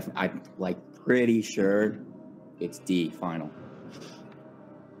it's definitely, I'm like pretty sure it's D final.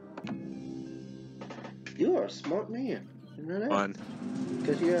 You are a smart man. You know that? Fun.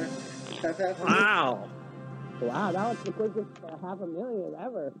 Because you have half a Wow. Wow, that was the quickest $500,000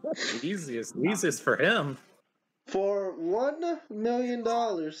 ever. Easiest for him. For $1 million,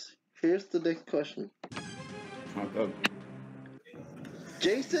 here's the next question.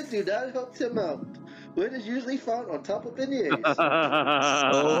 Jason, do not help him out. What is usually found on top of beignets?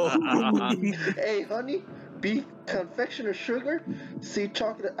 A, honey. B, confectioner sugar. C,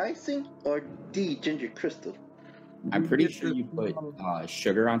 chocolate icing. Or D, ginger crystal. I'm pretty sure you put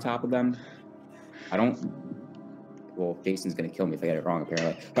sugar on top of them. I don't. Well, Jason's gonna kill me if I get it wrong,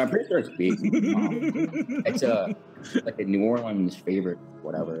 apparently. But I'm pretty sure it's B. It's like a New Orleans favorite,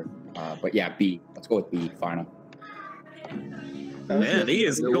 whatever. But yeah, B. Let's go with B. Final. Man, he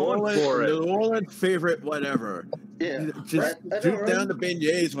is going for it. New Orleans favorite, whatever. Yeah. Just I know, drink right? down the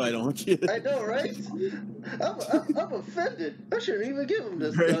beignets, why don't you? I know, right? I'm offended. I shouldn't even give him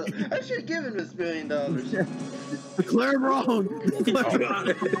this. I should give him this $1 million. Declare him wrong.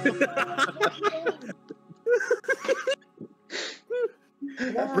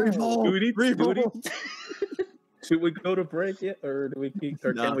 Revolt. Should we go to break yet, or do we keep?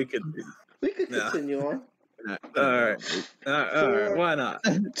 Or can we continue? We could continue on. All right. Why not?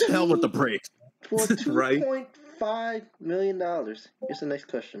 Hell with the break. For $2.5 million. Here's the next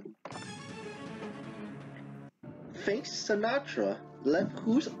question. Frank Sinatra left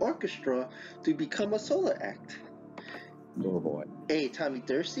whose orchestra to become a solo act? Oh boy. A, Tommy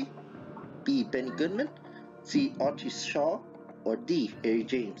Dorsey. B, Benny Goodman. C, Archie Shaw. Or D, Harry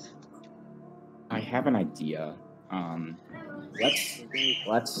James. I have an idea. Let's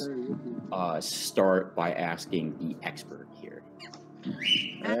start by asking the expert here.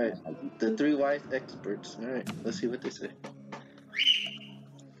 All right, the three wise experts. All right, let's see what they say.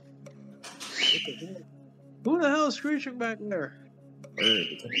 Who the hell is screeching back there?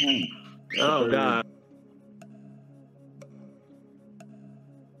 Oh God.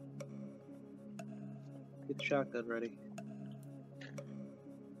 Get the shotgun ready.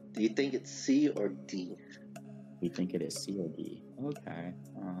 Do you think it's C or D? We think it is C or D. Okay.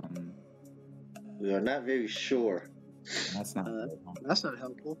 We are not very sure. That's not. That's not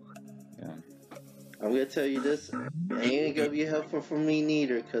helpful. Yeah. I'm gonna tell you this. Ain't gonna be helpful for me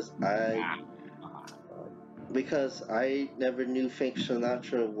neither, because I never knew Frank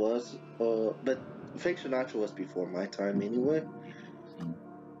Sinatra was. But Frank Sinatra was before my time anyway.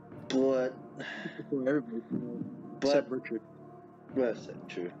 But. Before everybody. Except Richard. Well, that's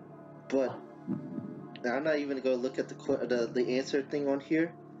true. But I'm not even gonna look at the answer thing on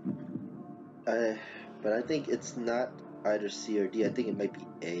here. But I think it's not either C or D. I think it might be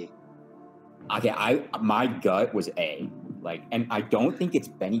A. Okay, my gut was A. And I don't think it's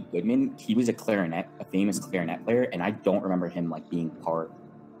Benny Goodman. He was a famous clarinet player, and I don't remember him being part.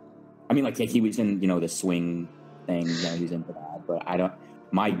 I mean, he was in the swing thing. He was into that, but I don't.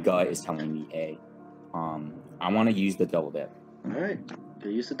 My gut is telling me A. I want to use the double dip. All right, you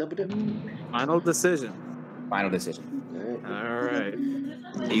use the double dip. Final decision. Final decision. All right.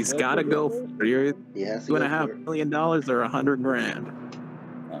 He's got to go for your $2.5 million or $100 grand.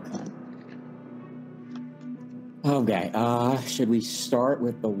 Okay. Should we start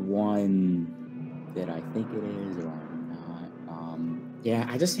with the one that I think it is or not? Yeah,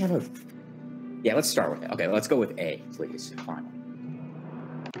 I just have a. Yeah, let's start with it. Okay, let's go with A, please. Final.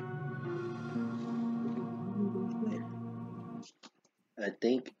 I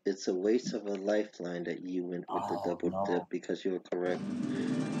think it's a waste of a lifeline that you went with the double dip because you were correct.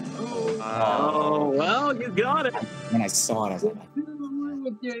 Oh, well, you got it. When I saw it, I was like,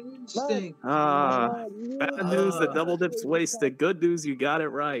 bad news, the double dip's wasted. Good news, you got it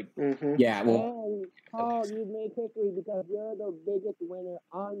right. Mm-hmm. Yeah, well. Paul, you made history because you're the biggest winner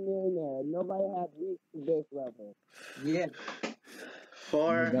on Millionaire. Nobody has reached this level. Yeah.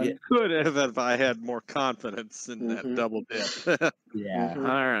 You could have if I had more confidence in that double dip. Yeah. All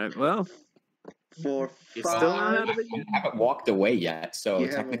right. Well, for you still not out of it. I haven't walked away yet, so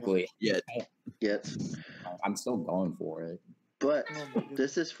technically, yet. I'm still going for it. But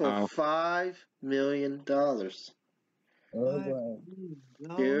this is for $5 million.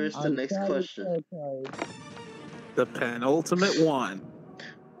 Here's the next question. The penultimate one.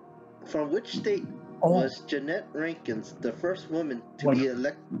 From which state was Jeanette Rankins the first woman to be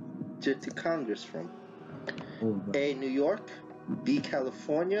elected to Congress from? A. New York, B.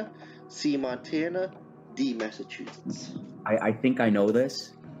 California, C. Montana, D. Massachusetts. I think I know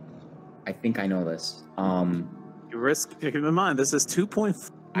this. You risk. Keep in mind, this is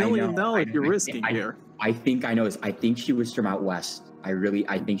 $2.4 million you're risking here. I think I know this. I think she was from out west.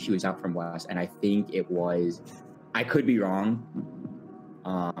 I think she was out from west, and I think it was. I could be wrong,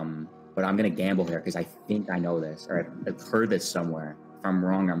 but I'm gonna gamble here because I think I know this, or I've heard this somewhere. If I'm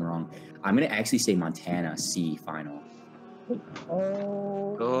wrong, I'm wrong. I'm gonna actually say Montana C final.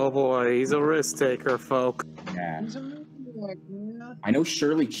 Oh boy, he's a risk taker, folk. Yeah. I know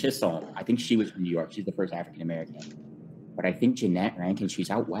Shirley Chisholm. I think she was from New York. She's the first African American. But I think Jeanette Rankin,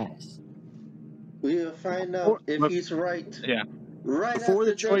 she's out west. We'll find out if he's right. Yeah. Right before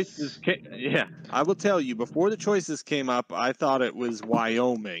the after choices I will tell you, before the choices came up, I thought it was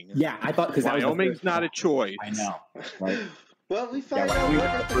Wyoming. Yeah, I thought because Wyoming's not a choice. I know. Right? Well, we find out what is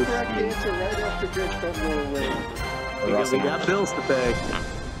the correct answer right after Judge don't go away. Because we got bills to pay.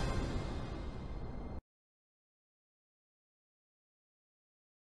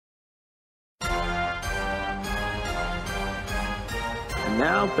 And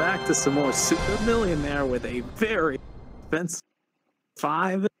now back to some more Super Millionaire with a very expensive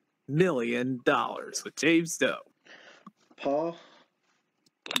 $5 million with James Doe. Paul,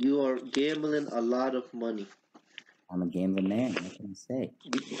 you are gambling a lot of money. I'm a gambling man. What can I say?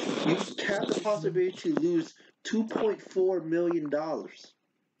 You have the possibility to lose $2.4 million.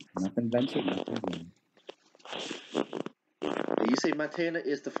 Nothing ventured, nothing gained. You say Montana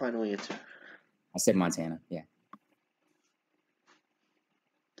is the final answer. I said Montana, yeah.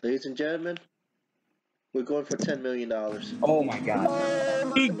 Ladies and gentlemen, we're going for $10 million. Oh my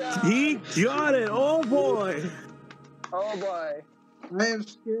God. He got it. Oh boy. Oh boy. I am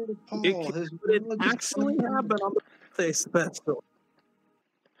scared of Paul. It actually happened on the birthday special.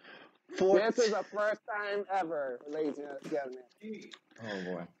 This is the first time ever, ladies and gentlemen. Oh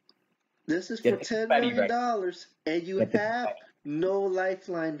boy. This is for $10 million, and you have no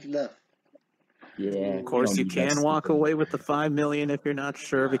lifelines left. Yeah. Of course, you can walk away with the $5 million if you're not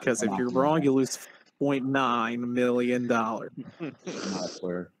sure, because if you're wrong, you lose $0.9 million. Not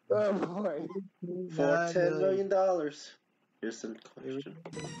sure. Oh boy. For $10 million. Here's some question.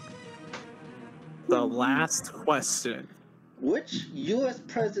 The last question. Which U.S.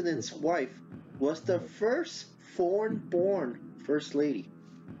 president's wife was the first foreign-born first lady?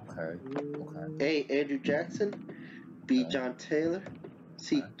 Okay. A. Andrew Jackson, B. John Taylor,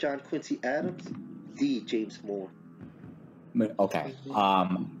 C. John Quincy Adams, D. James Moore. Okay.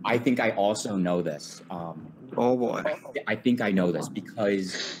 I think I also know this. Oh boy. I think I know this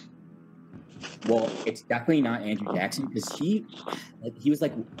because, well, it's definitely not Andrew Jackson because he was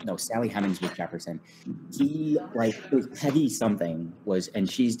like, no, Sally Hemings with Jefferson. He it was Peggy something and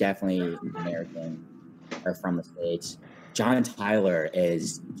she's definitely American or from the States. John Tyler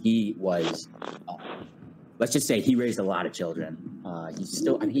let's just say he raised a lot of children. I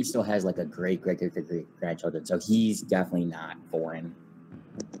think he still has like a great grandchildren. So he's definitely not foreign.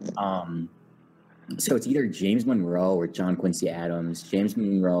 So it's either James Monroe or John Quincy Adams. James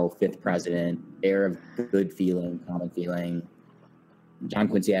Monroe, 5th president, heir of good feeling, common feeling. John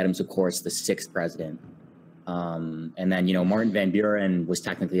Quincy Adams, of course, the 6th president. And then, Martin Van Buren was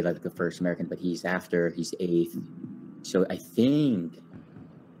technically like the first American, but he's 8th. So I think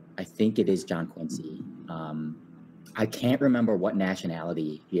it is John Quincy. I can't remember what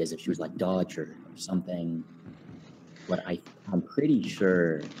nationality he is, if she was like Dutch or something, but I'm pretty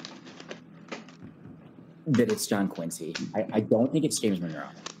sure that it's John Quincy. I don't think it's James Monroe.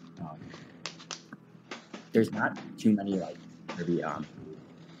 There's not too many trivia.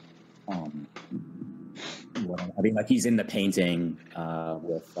 He's in the painting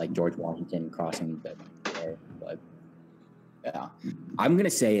with George Washington crossing the air, but yeah, I'm gonna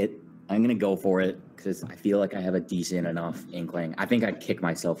say it. I'm gonna go for it because I feel like I have a decent enough inkling. I think I'd kick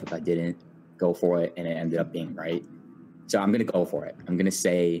myself if I didn't go for it and it ended up being right. So I'm gonna go for it. I'm gonna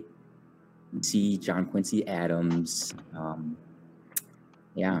say C. John Quincy Adams.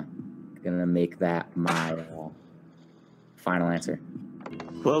 Yeah, gonna make that my final answer.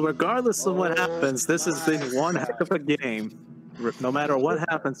 Well, regardless of what happens, this has been one heck of a game. No matter what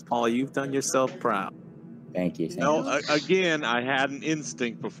happens, Paul, you've done yourself proud. Thank you. Again, I had an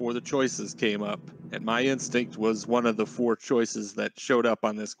instinct before the choices came up, and my instinct was one of the 4 choices that showed up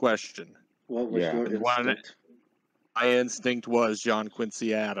on this question. What was your instinct? My instinct was John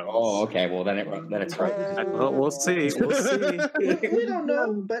Quincy Adams. Oh, okay. Well, then it's right. Well, we'll see. We'll see. We don't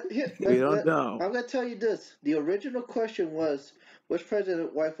know, but we don't know. I'm going to tell you this. The original question was which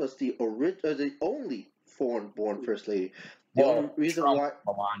president's wife was the only foreign-born first lady? The only reason Trump, why,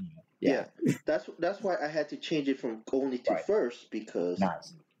 Melania. yeah, that's why I had to change it from only to first because.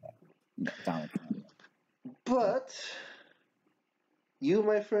 Nice. Yeah. Donald Trump. But you,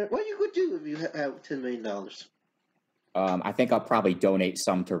 my friend, what you could do if you have $10 million? I think I'll probably donate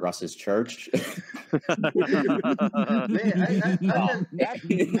some to Russ's church. Man,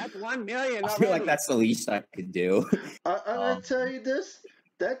 that's 1 million. I feel like that's the least I could do. I'm gonna tell you this.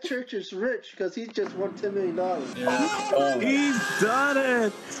 That church is rich because he just won $10 million. Yeah. He's done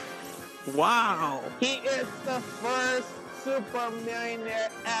it! Wow! He is the first super millionaire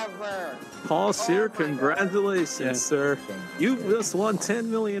ever. Paul Scheer, congratulations, sir. You've just won $10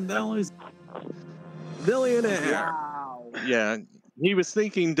 million. Billionaire. Wow. Yeah, he was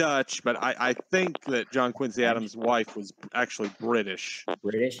thinking Dutch, but I think that John Quincy Adams' wife was actually British.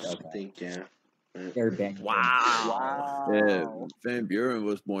 British? I think, yeah. Wow. Yeah, Van Buren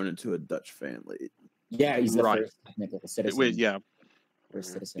was born into a Dutch family. Yeah, he's the first technical citizen. Yeah.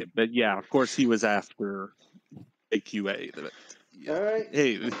 First citizen. But yeah, of course he was after AQA. All right.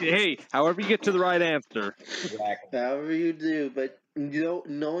 Hey, however you get to the right answer. Exactly. However you do, but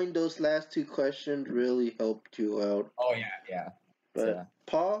knowing those last two questions really helped you out. Oh yeah. But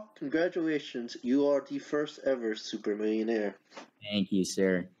Paul, congratulations! You are the first ever super millionaire. Thank you,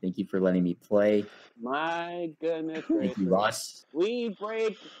 sir. Thank you for letting me play. My goodness Thank you, Ross. We're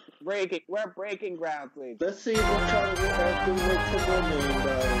breaking ground, please. Let's see if we'll try to win $10 million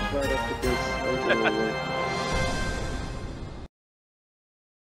right after this.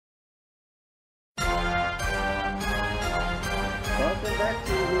 Welcome back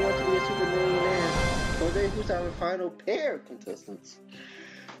to Who Wants to Be a Super Millionaire. Jose, who's our final pair of contestants?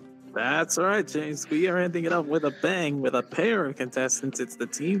 That's right, James. We are ending it up with a bang with a pair of contestants. It's the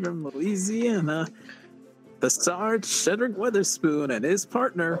team from Louisiana, the Sarge Shedrick Weatherspoon and his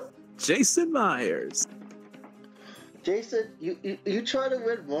partner, Jason Myers. Jason, you try to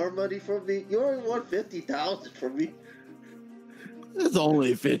win more money from me. You only won $50,000 from me. It's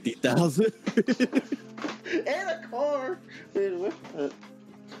only $50,000. And a car.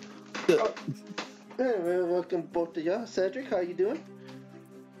 Anyway, welcome both of y'all. Cedric, how you doing?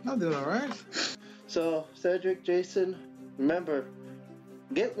 I'm doing all right. So, Cedric, Jason, remember,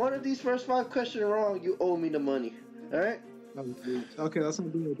 get one of these first 5 questions wrong, you owe me the money. All right? Okay, that's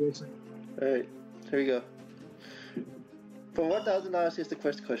not doing it, Jason. All right, here we go. For $1,000, here's the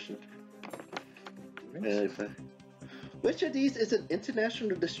first question. Which of these is an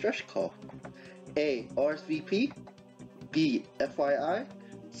international distress call? A. RSVP, B. FYI,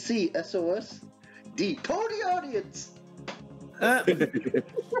 C. SOS, D. Call the audience.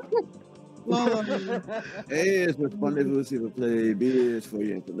 Well, A is responding to play. B is for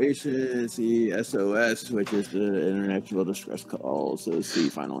your information. C, SOS, which is the international distress call. So C,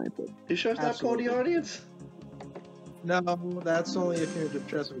 final answer. You sure it's not call the audience? No, that's only if you're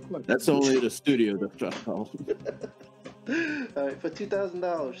distressed request. That's only the studio distress call. Alright, for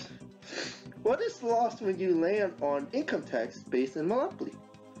 $2,000. What is lost when you land on income tax based in Monopoly?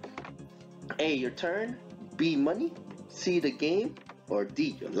 A. Your turn, B. Money, C. The game, or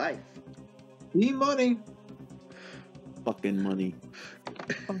D. Your life? B. Money. Fucking money.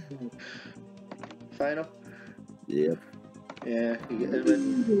 Final? Yep. Yeah,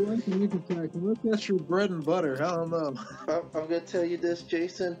 Unless that's your bread and butter. I don't know. I'm gonna tell you this,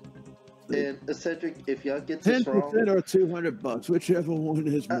 Jason and Cedric. If y'all get this 10% wrong, or $200, whichever one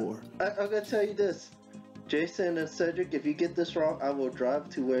is more. I'm gonna tell you this, Jason and Cedric. If you get this wrong, I will drive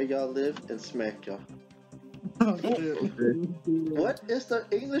to where y'all live and smack y'all. What is the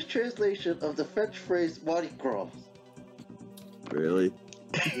English translation of the French phrase "Mardi Gras"? Really?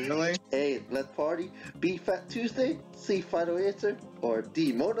 Really? A. Let's party. B. Fat Tuesday. C. Final answer. Or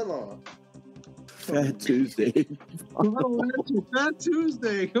D. Mow the lawn. Fat Tuesday. Fat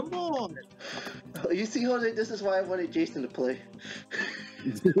Tuesday. Come on. You see, Jose, this is why I wanted Jason to play.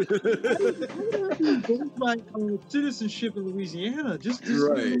 My citizenship in Louisiana, just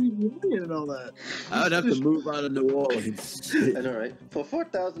right. Louisiana and all that. I would have to move out of New Orleans. I know, right? For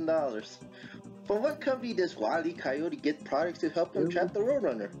 $4,000. From what company does Wile E. Coyote get products to help him trap the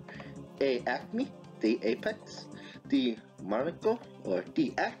Roadrunner? A. Acme, D. Apex, D. Monaco, or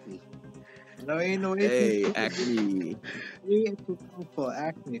D. Acme? No, ain't no Hey, Acme. For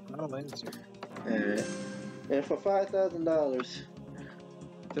Acme, final answer. And for $5,000,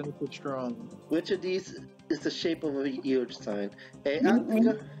 Jennifer Strong. which of these is the shape of a yield sign? A.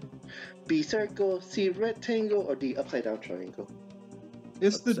 Octagon, B. Circle, C. Rectangle, or D. Upside down triangle?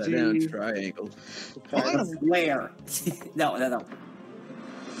 It's the Upside down D. triangle. Square. No.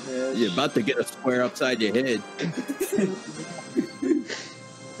 Yeah, You're about to get a square upside your head.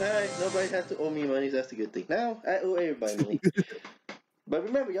 Alright, nobody has to owe me money. That's a good thing. Now I owe everybody money. But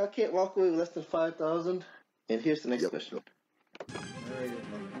remember, y'all can't walk away with less than 5,000. And here's the next question.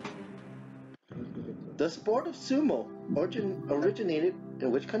 The sport of sumo originated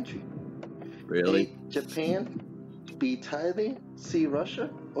in which country? Really? A. Japan, B. Thailand, C. Russia,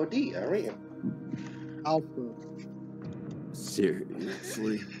 or D. Iran? Alpha.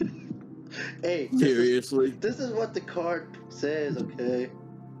 Seriously? Hey, Seriously? this is what the card says, okay?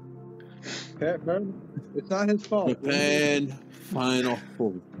 It's not his fault. Japan final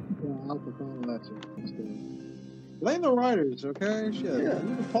four. Yeah, Alpha final answer. Let's go. Blame the writers, okay? Shit. Yeah.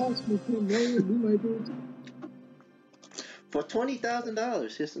 You can pause me 10 million, we might do it too. For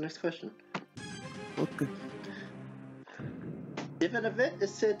 $20,000, here's the next question. Okay. If an event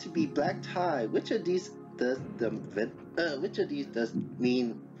is said to be black tie, which of these does it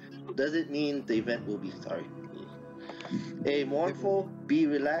mean the event will be? Sorry. A. Mournful, B.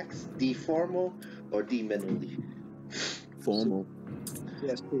 Relaxed, D. Formal, or D. Mentally? Formal.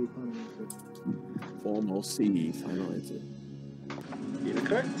 Yes, please, final answer. Formal C. Final answer. You're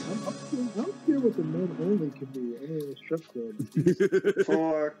correct. I'm here with the men only can be any strip club.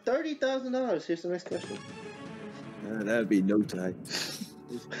 For $30,000, here's the next question. That'd be no tie.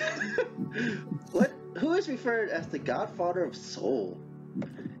 Who is referred as the Godfather of Soul?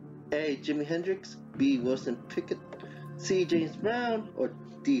 A. Jimi Hendrix, B. Wilson Pickett, C. James Brown, or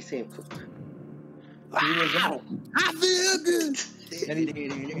D. Sam Cooke? Wow! I feel good! He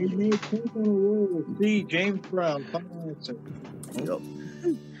made take on a roll. C. James Brown, final answer. Yep.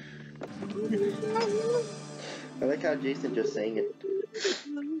 I like how Jason just sang it.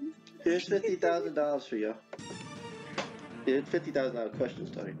 Here's $50,000 for y'all. Here's $50,000 question,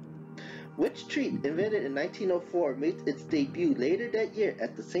 sorry. Which treat, invented in 1904, made its debut later that year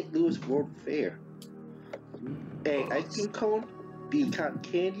at the St. Louis World Fair? A. Ice cream cone, B. Cotton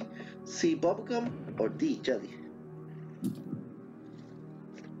candy, C. Bubblegum, or D. Jelly?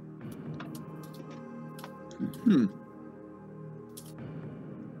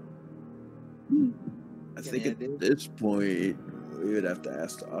 I think at this point, we would have to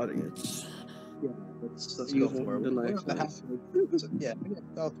ask the audience. Yeah, let's go for it. Yeah,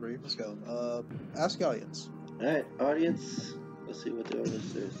 all three. Let's go. Ask the audience. Alright, audience. Let's see what the audience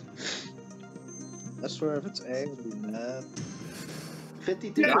says. I swear, if it's A, I'll be mad.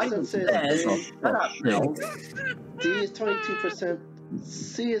 53% says A. Shut up, Nels. D is 22%,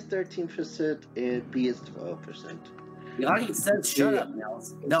 C is 13%, and B is 12%. The audience said shut up,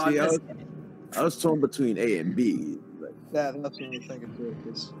 Nels. No, I'm See, just I was torn between A and B. But, Yeah, that's what I'm thinking too.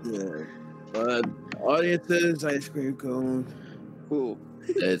 Cause... yeah. But audience says ice cream cone. Cool.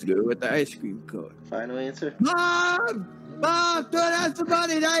 Let's go with the ice cream cone. Final answer? Mom! Mom, don't ask the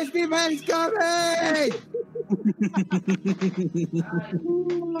money. The ice cream man's coming!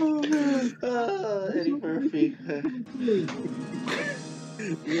 Eddie Murphy.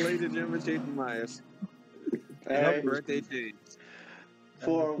 Related to Jason Myers. Alright. Birthday, James.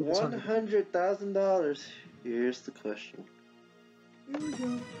 For $100,000, here's the question. Here we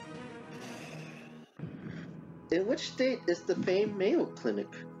go. In which state is the famed Mayo Clinic?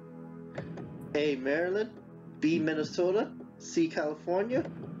 A. Maryland, B. Minnesota, C. California,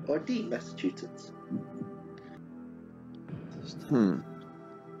 or D. Massachusetts? I'm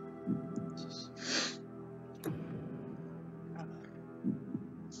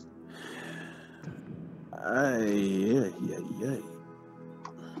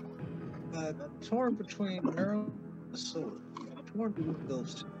torn between Maryland and Minnesota. I'm torn between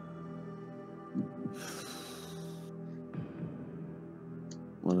those two.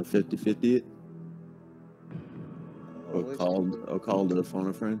 Want to 50-50 it? Or call to the phone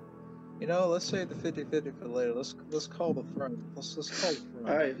a friend? You know, let's save the 50-50 for later. Let's call the friend. Let's call the friend.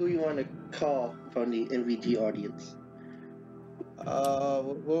 Alright, who you want to call from the MVG audience?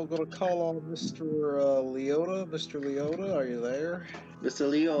 We're gonna call on Mr. Leota. Mr. Leota, are you there? Mr.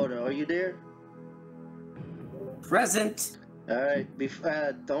 Leota, are you there? present. Alright,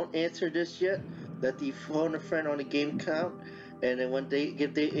 don't answer this yet. Let the phone a friend on the game count, and then when they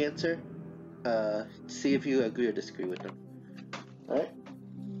give their answer, see if you agree or disagree with them. Alright?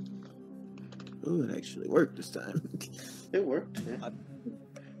 Oh, it actually worked this time. It worked. Yeah.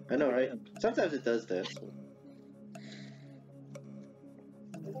 I know, right? Sometimes it does that. So.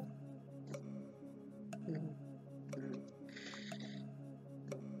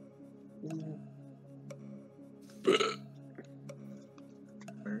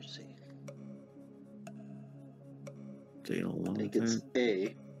 Mercy. Taking a I long think time. it's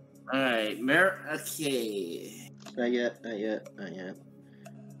A. Alright, okay. Not yet, not yet, not yet.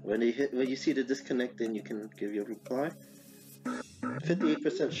 When you see the disconnect, then you can give your reply.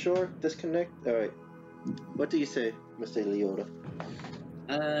 58% sure. Disconnect. All right. What do you say, Mr. Leota?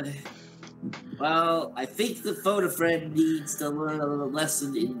 Well, I think the photo friend needs to learn a little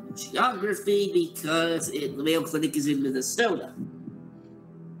lesson in geography because the Mayo Clinic is in Minnesota.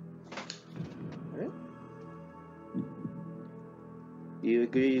 Alright. You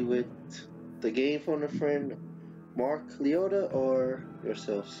agree with the game phone a friend, Mark Leota, or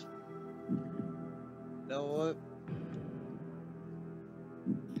yourselves? You know what?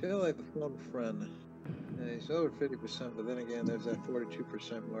 I feel like the phone friend. He's over 50%, but then again, there's that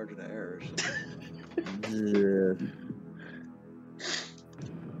 42% margin of error. So. Yeah.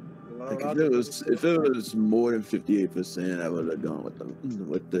 Like if it was more than 58%, I would have gone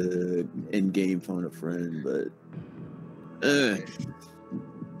with the in-game phone a friend, but I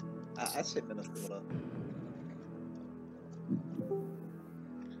say Minnesota.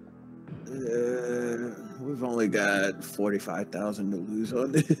 We've only got 45,000 to lose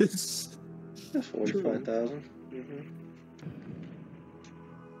on this. 45,000.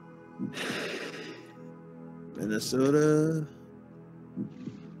 Minnesota.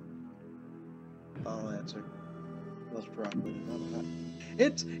 Final answer. Let's drop it.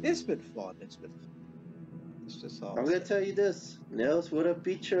 It's been fun. It's just all. I'm gonna tell you this: Nels would have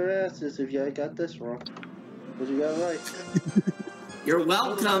beat your asses if y'all got this wrong. But you got it right. You're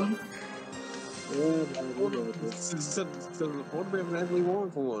welcome. So Philbin actually won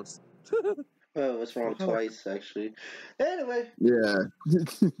for once. Well, it's wrong twice, actually. Anyway. Yeah.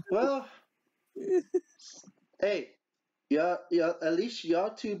 Well. Hey, y'all, at least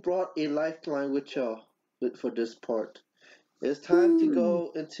y'all two brought a lifeline with y'all for this part. It's time to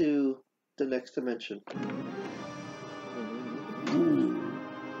go into the next dimension.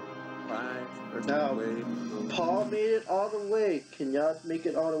 Now, Paul made it all the way. Can y'all make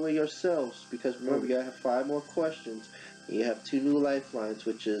it all the way yourselves? Because remember, you have 5 more questions. And you have 2 new lifelines,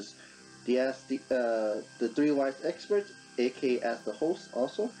 which is the 3 wise experts, aka Ask the Host,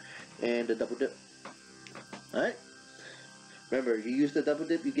 also, and the double dip. All right. Remember, you use the double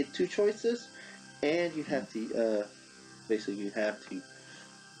dip, you get 2 choices, and you have to basically you have to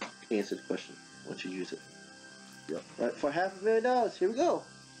answer the question once you use it. Yep. All right, for $500,000, here we go.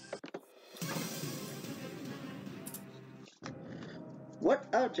 What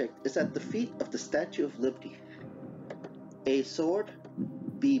object is at the feet of the Statue of Liberty? A. Sword,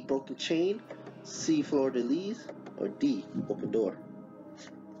 B. Broken chain, C. Fleur-de-lis, or D. Open door?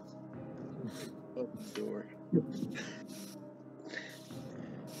 Open door.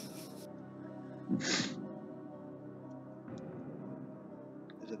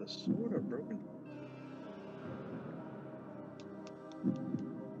 Is it a sword or broken?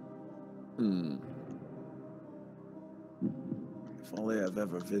 If only I've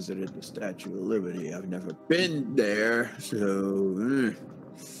ever visited the Statue of Liberty. I've never been there, so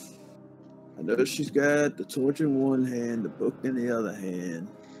I know she's got the torch in one hand, the book in the other hand.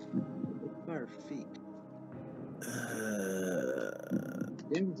 By her feet.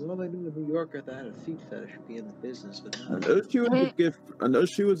 It's all they do in New York that had a feet fetish be in the business, but I know she was a gift. I know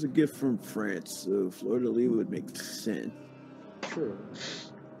she was a gift from France, so Fleur-de-lis would make sense. True.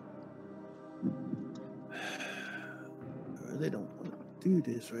 I really don't want to do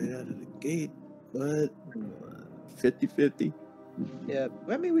this right out of the gate, but 50-50. Yeah,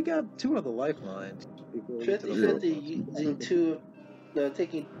 I mean, we got 2 other lifelines. 50-50 using 2,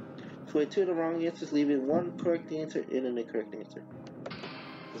 taking 2 of the wrong answers, leaving 1 correct answer and an incorrect answer.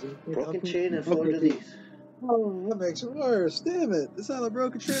 Broken chain and Fleur-de-lis. Oh, that makes it worse. Damn it. It's not a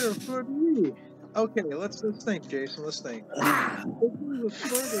broken chain or Fleur-de-lis. Okay, let's think, Jason. Let's think. God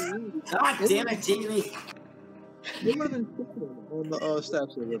damn it, Jamie. It would have been shown on the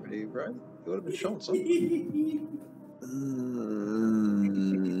Statue of Liberty, right? It would have been shown something.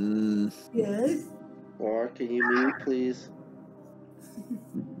 Yes. Or can you mute, please?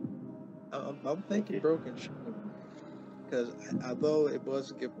 I'm thinking broken chain. Because although it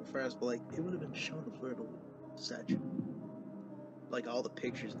was a gift from France, but like it would have been shown the Fleur-de-lis statue. Like all the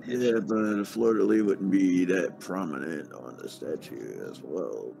pictures and Yeah, but the Fleur-de-lis wouldn't be that prominent on the statue as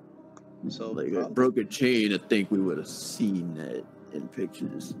well. So like a broken chain, I think we would have seen that in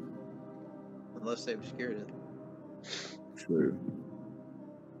pictures. Unless they obscured it. True.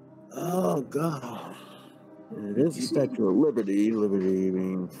 Oh God. It is the Statue of Liberty. Liberty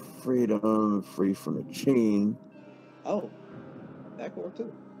being freedom, free from the chain. Oh, that could work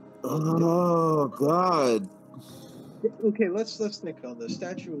too. Oh God. Okay, let's think on the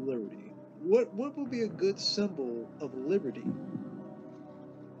Statue of Liberty. What would be a good symbol of liberty?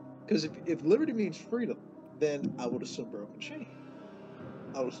 Because if liberty means freedom, then I would assume broken chain.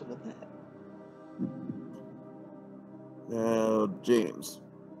 I would assume that. James,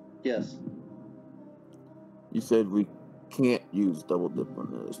 Yes, you said we can't use double dip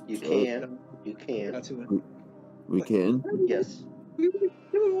on this. you right? can. You can. Not too. We can. Yes. We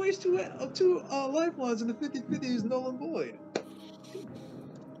would waste two lifelines in the 50-50 is null and void.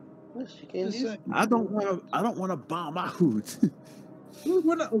 Yes, you can Just do. saying. I don't want to bomb out.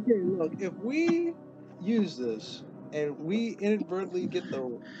 We're not okay. Look, if we use this and we inadvertently get the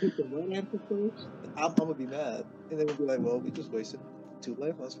right answer first, I'm gonna be mad, and then we'll be like, "Well, we just wasted 2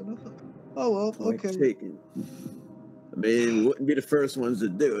 lifelines for nothing." Oh well, Point okay. taken. I mean, we wouldn't be the first ones to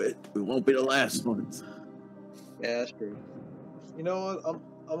do it. We won't be the last ones. Yeah, that's true. You know what?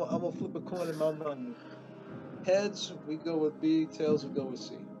 I'm gonna flip a coin in my mind. Heads, we go with B. Tails, we go with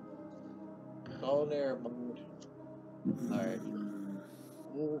C. All in there, mind. All right.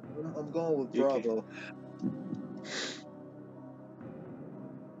 I'm going with Bravo.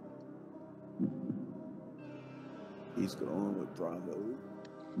 He's going with Bravo.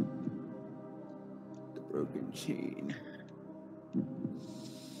 The broken chain.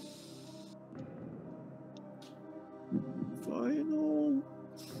 Final.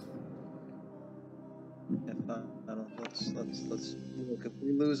 And final. Let's look. If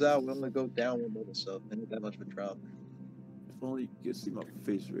we lose out, we're gonna go down one other stuff. Ain't that much of a drought. If only you could see my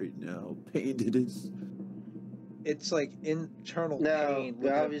face right now. Pained it is. It's like internal Now, pain. we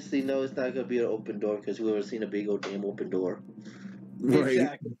obviously know it's not going to be an open door because we would have seen a big old damn open door. Right.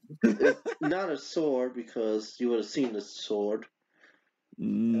 Exactly. Not a sword because you would have seen the sword.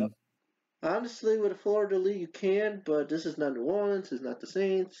 Mm. Yep. Honestly, with a Fleur de Lis, you can, but this is not New Orleans, it's not the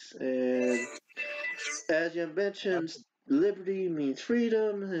Saints, and as you mentioned, liberty means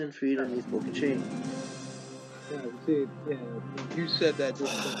freedom, and freedom means broken chain. Yeah, see, yeah, you said that.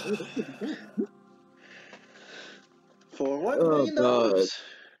 Just, For $1 Oh, million. God.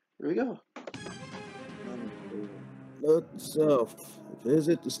 Here we go. Let's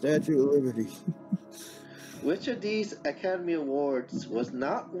visit the Statue of Liberty. Which of these Academy Awards was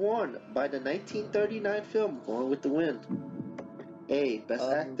not won by the 1939 film Gone with the Wind? A. Best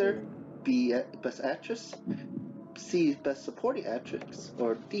Actor, B. Best Actress, C. Best Supporting Actress,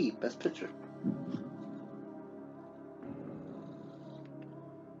 or D. Best Picture?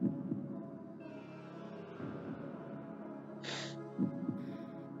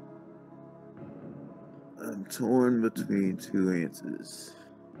 I'm torn between two answers.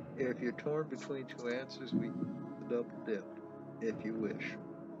 if you're torn between two answers, we double dip, if you wish.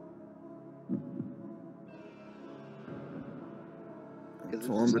 I'm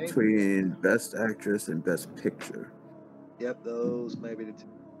torn between Best Actress and Best Picture. Yep, those may be the two.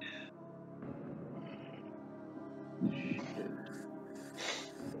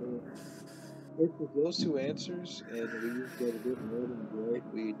 If it's those two answers and we get a different rating, right,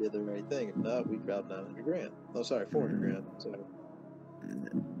 we did the right thing. If not, we dropped 900 grand. Oh, sorry, 400 grand. So.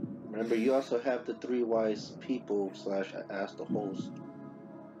 Remember, you also have the 3 wise people / ask the host.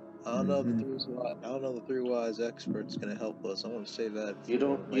 I don't know if the 3 wise experts gonna help us. I want to save that. You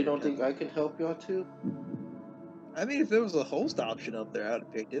don't think I can help y'all too? I mean, if there was a host option up there, I would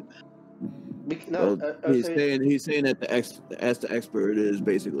have picked it. No, he's saying that ask the expert is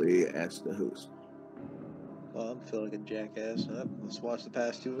basically ask the host. Oh, I'm feeling like a jackass. Let's watch the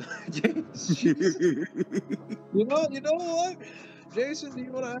past 2 games. You know what? Jason, do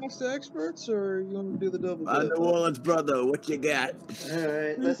you want to ask the experts or you want to do the double My dip? New Orleans brother, what you got?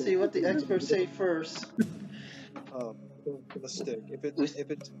 Alright, let's see what the experts say first. Oh, gonna stick. If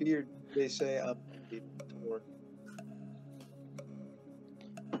it's beard, they say I'm torn.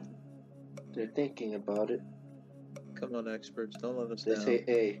 They're thinking about it. Come on, experts, don't let us They down. say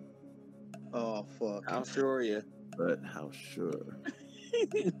A. Oh fuck. How sure are you? But how sure?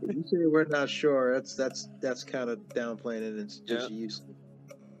 If you say we're not sure, that's kind of downplaying it. It's just useless.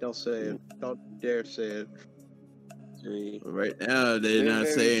 Don't say it. Don't dare say it. 3. Right now, they're not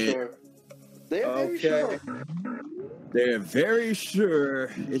saying. Sure. They're very sure. They're very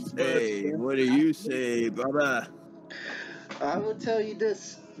sure it's A. What do you say, brother? I will tell you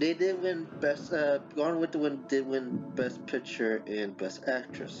this. They did win best. Gone with the Wind did win Best Picture and Best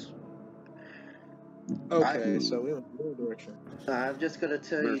Actress. Okay, so we went in the direction. I'm just gonna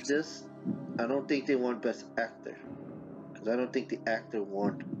tell you this. I don't think they won Best Actor because I don't think the actor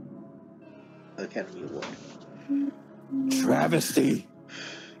won an Academy Award. Travesty.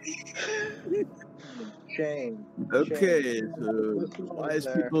 Shame. Okay, so wise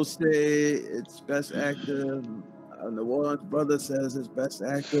people say it's Best Actor. The Warren brother says it's Best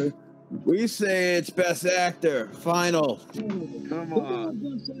Actor. We say it's Best Actor. Final. Come on.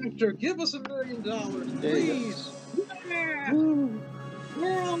 Best Actor, give us $1 million, please. Yeah.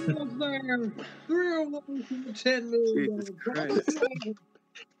 We're almost there. We're almost to $10 million. Jesus Christ.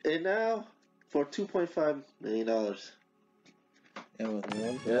 And now for $2.5 million. And with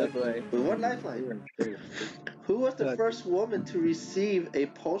one, Yeah, boy. With one lifeline. Who was the first woman to receive a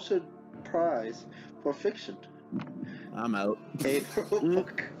Pulitzer Prize for fiction? I'm out. A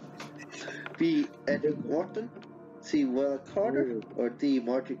book. B. Edward Wharton, C. Willa Carter, or D.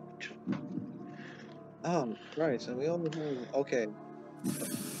 Margaret Mitchell? Oh, Christ. And we only have. Okay.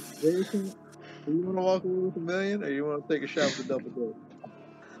 Jason, do you want to walk away with $1 million, or you want to take a shot with the double dip?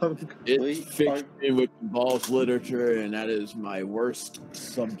 It's fiction which involves literature, and that is my worst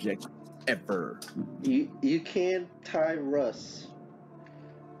subject ever. You can tie Russ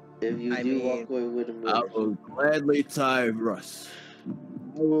if you walk away with $1 million. I will gladly tie Russ.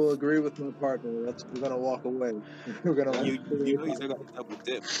 I will agree with my partner. We're gonna walk away. We're gonna. You know he's not gonna double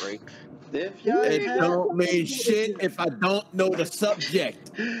dip, right? If y'all It had, don't mean shit if I don't know the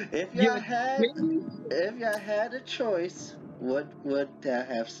subject. if y'all had a choice, what would I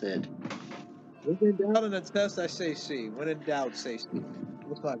have said? When in doubt in a test, I say C. When in doubt, say C.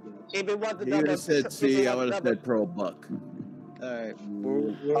 What's my guess? If it was the You would have said C, I would have said pro buck. Alright.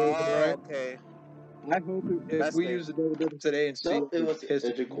 Oh, okay. I hope if we use the double dip and said A and C. No, it was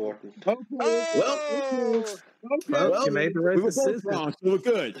Edric Wharton. Okay. Oh! Well, you made the right we were both decision. wrong, so we're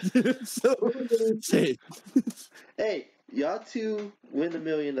good. So, shit. Hey, y'all two win $1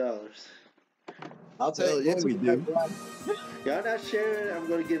 million. I'll tell you. Yeah, we do. Y'all not sharing. I'm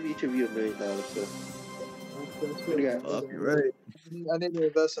gonna give each of you $1 million. So, what do you got? Okay, right. I need to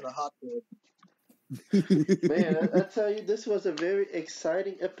invest in a hot tub. Man, I tell you, this was a very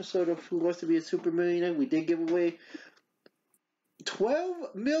exciting episode of Who Wants to Be a Super Millionaire. We did give away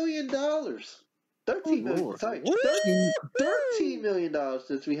 $12 million. $13 million. Sorry, $13 million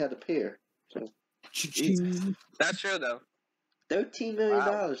since we had a pair. So, That's true though. $13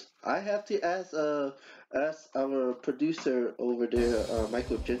 million. I have to ask our producer over there,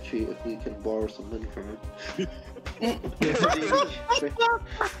 Michael Gentry, if we can borrow some money from him.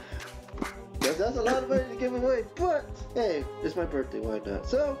 That's a lot of money to give away, but hey, it's my birthday, why not?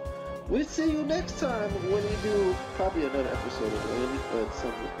 So, we'll see you next time when we do probably another episode of Miami or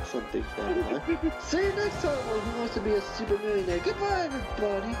something down the line. See you next time on Who Wants to Be a Super Millionaire. Goodbye,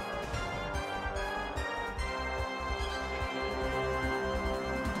 everybody.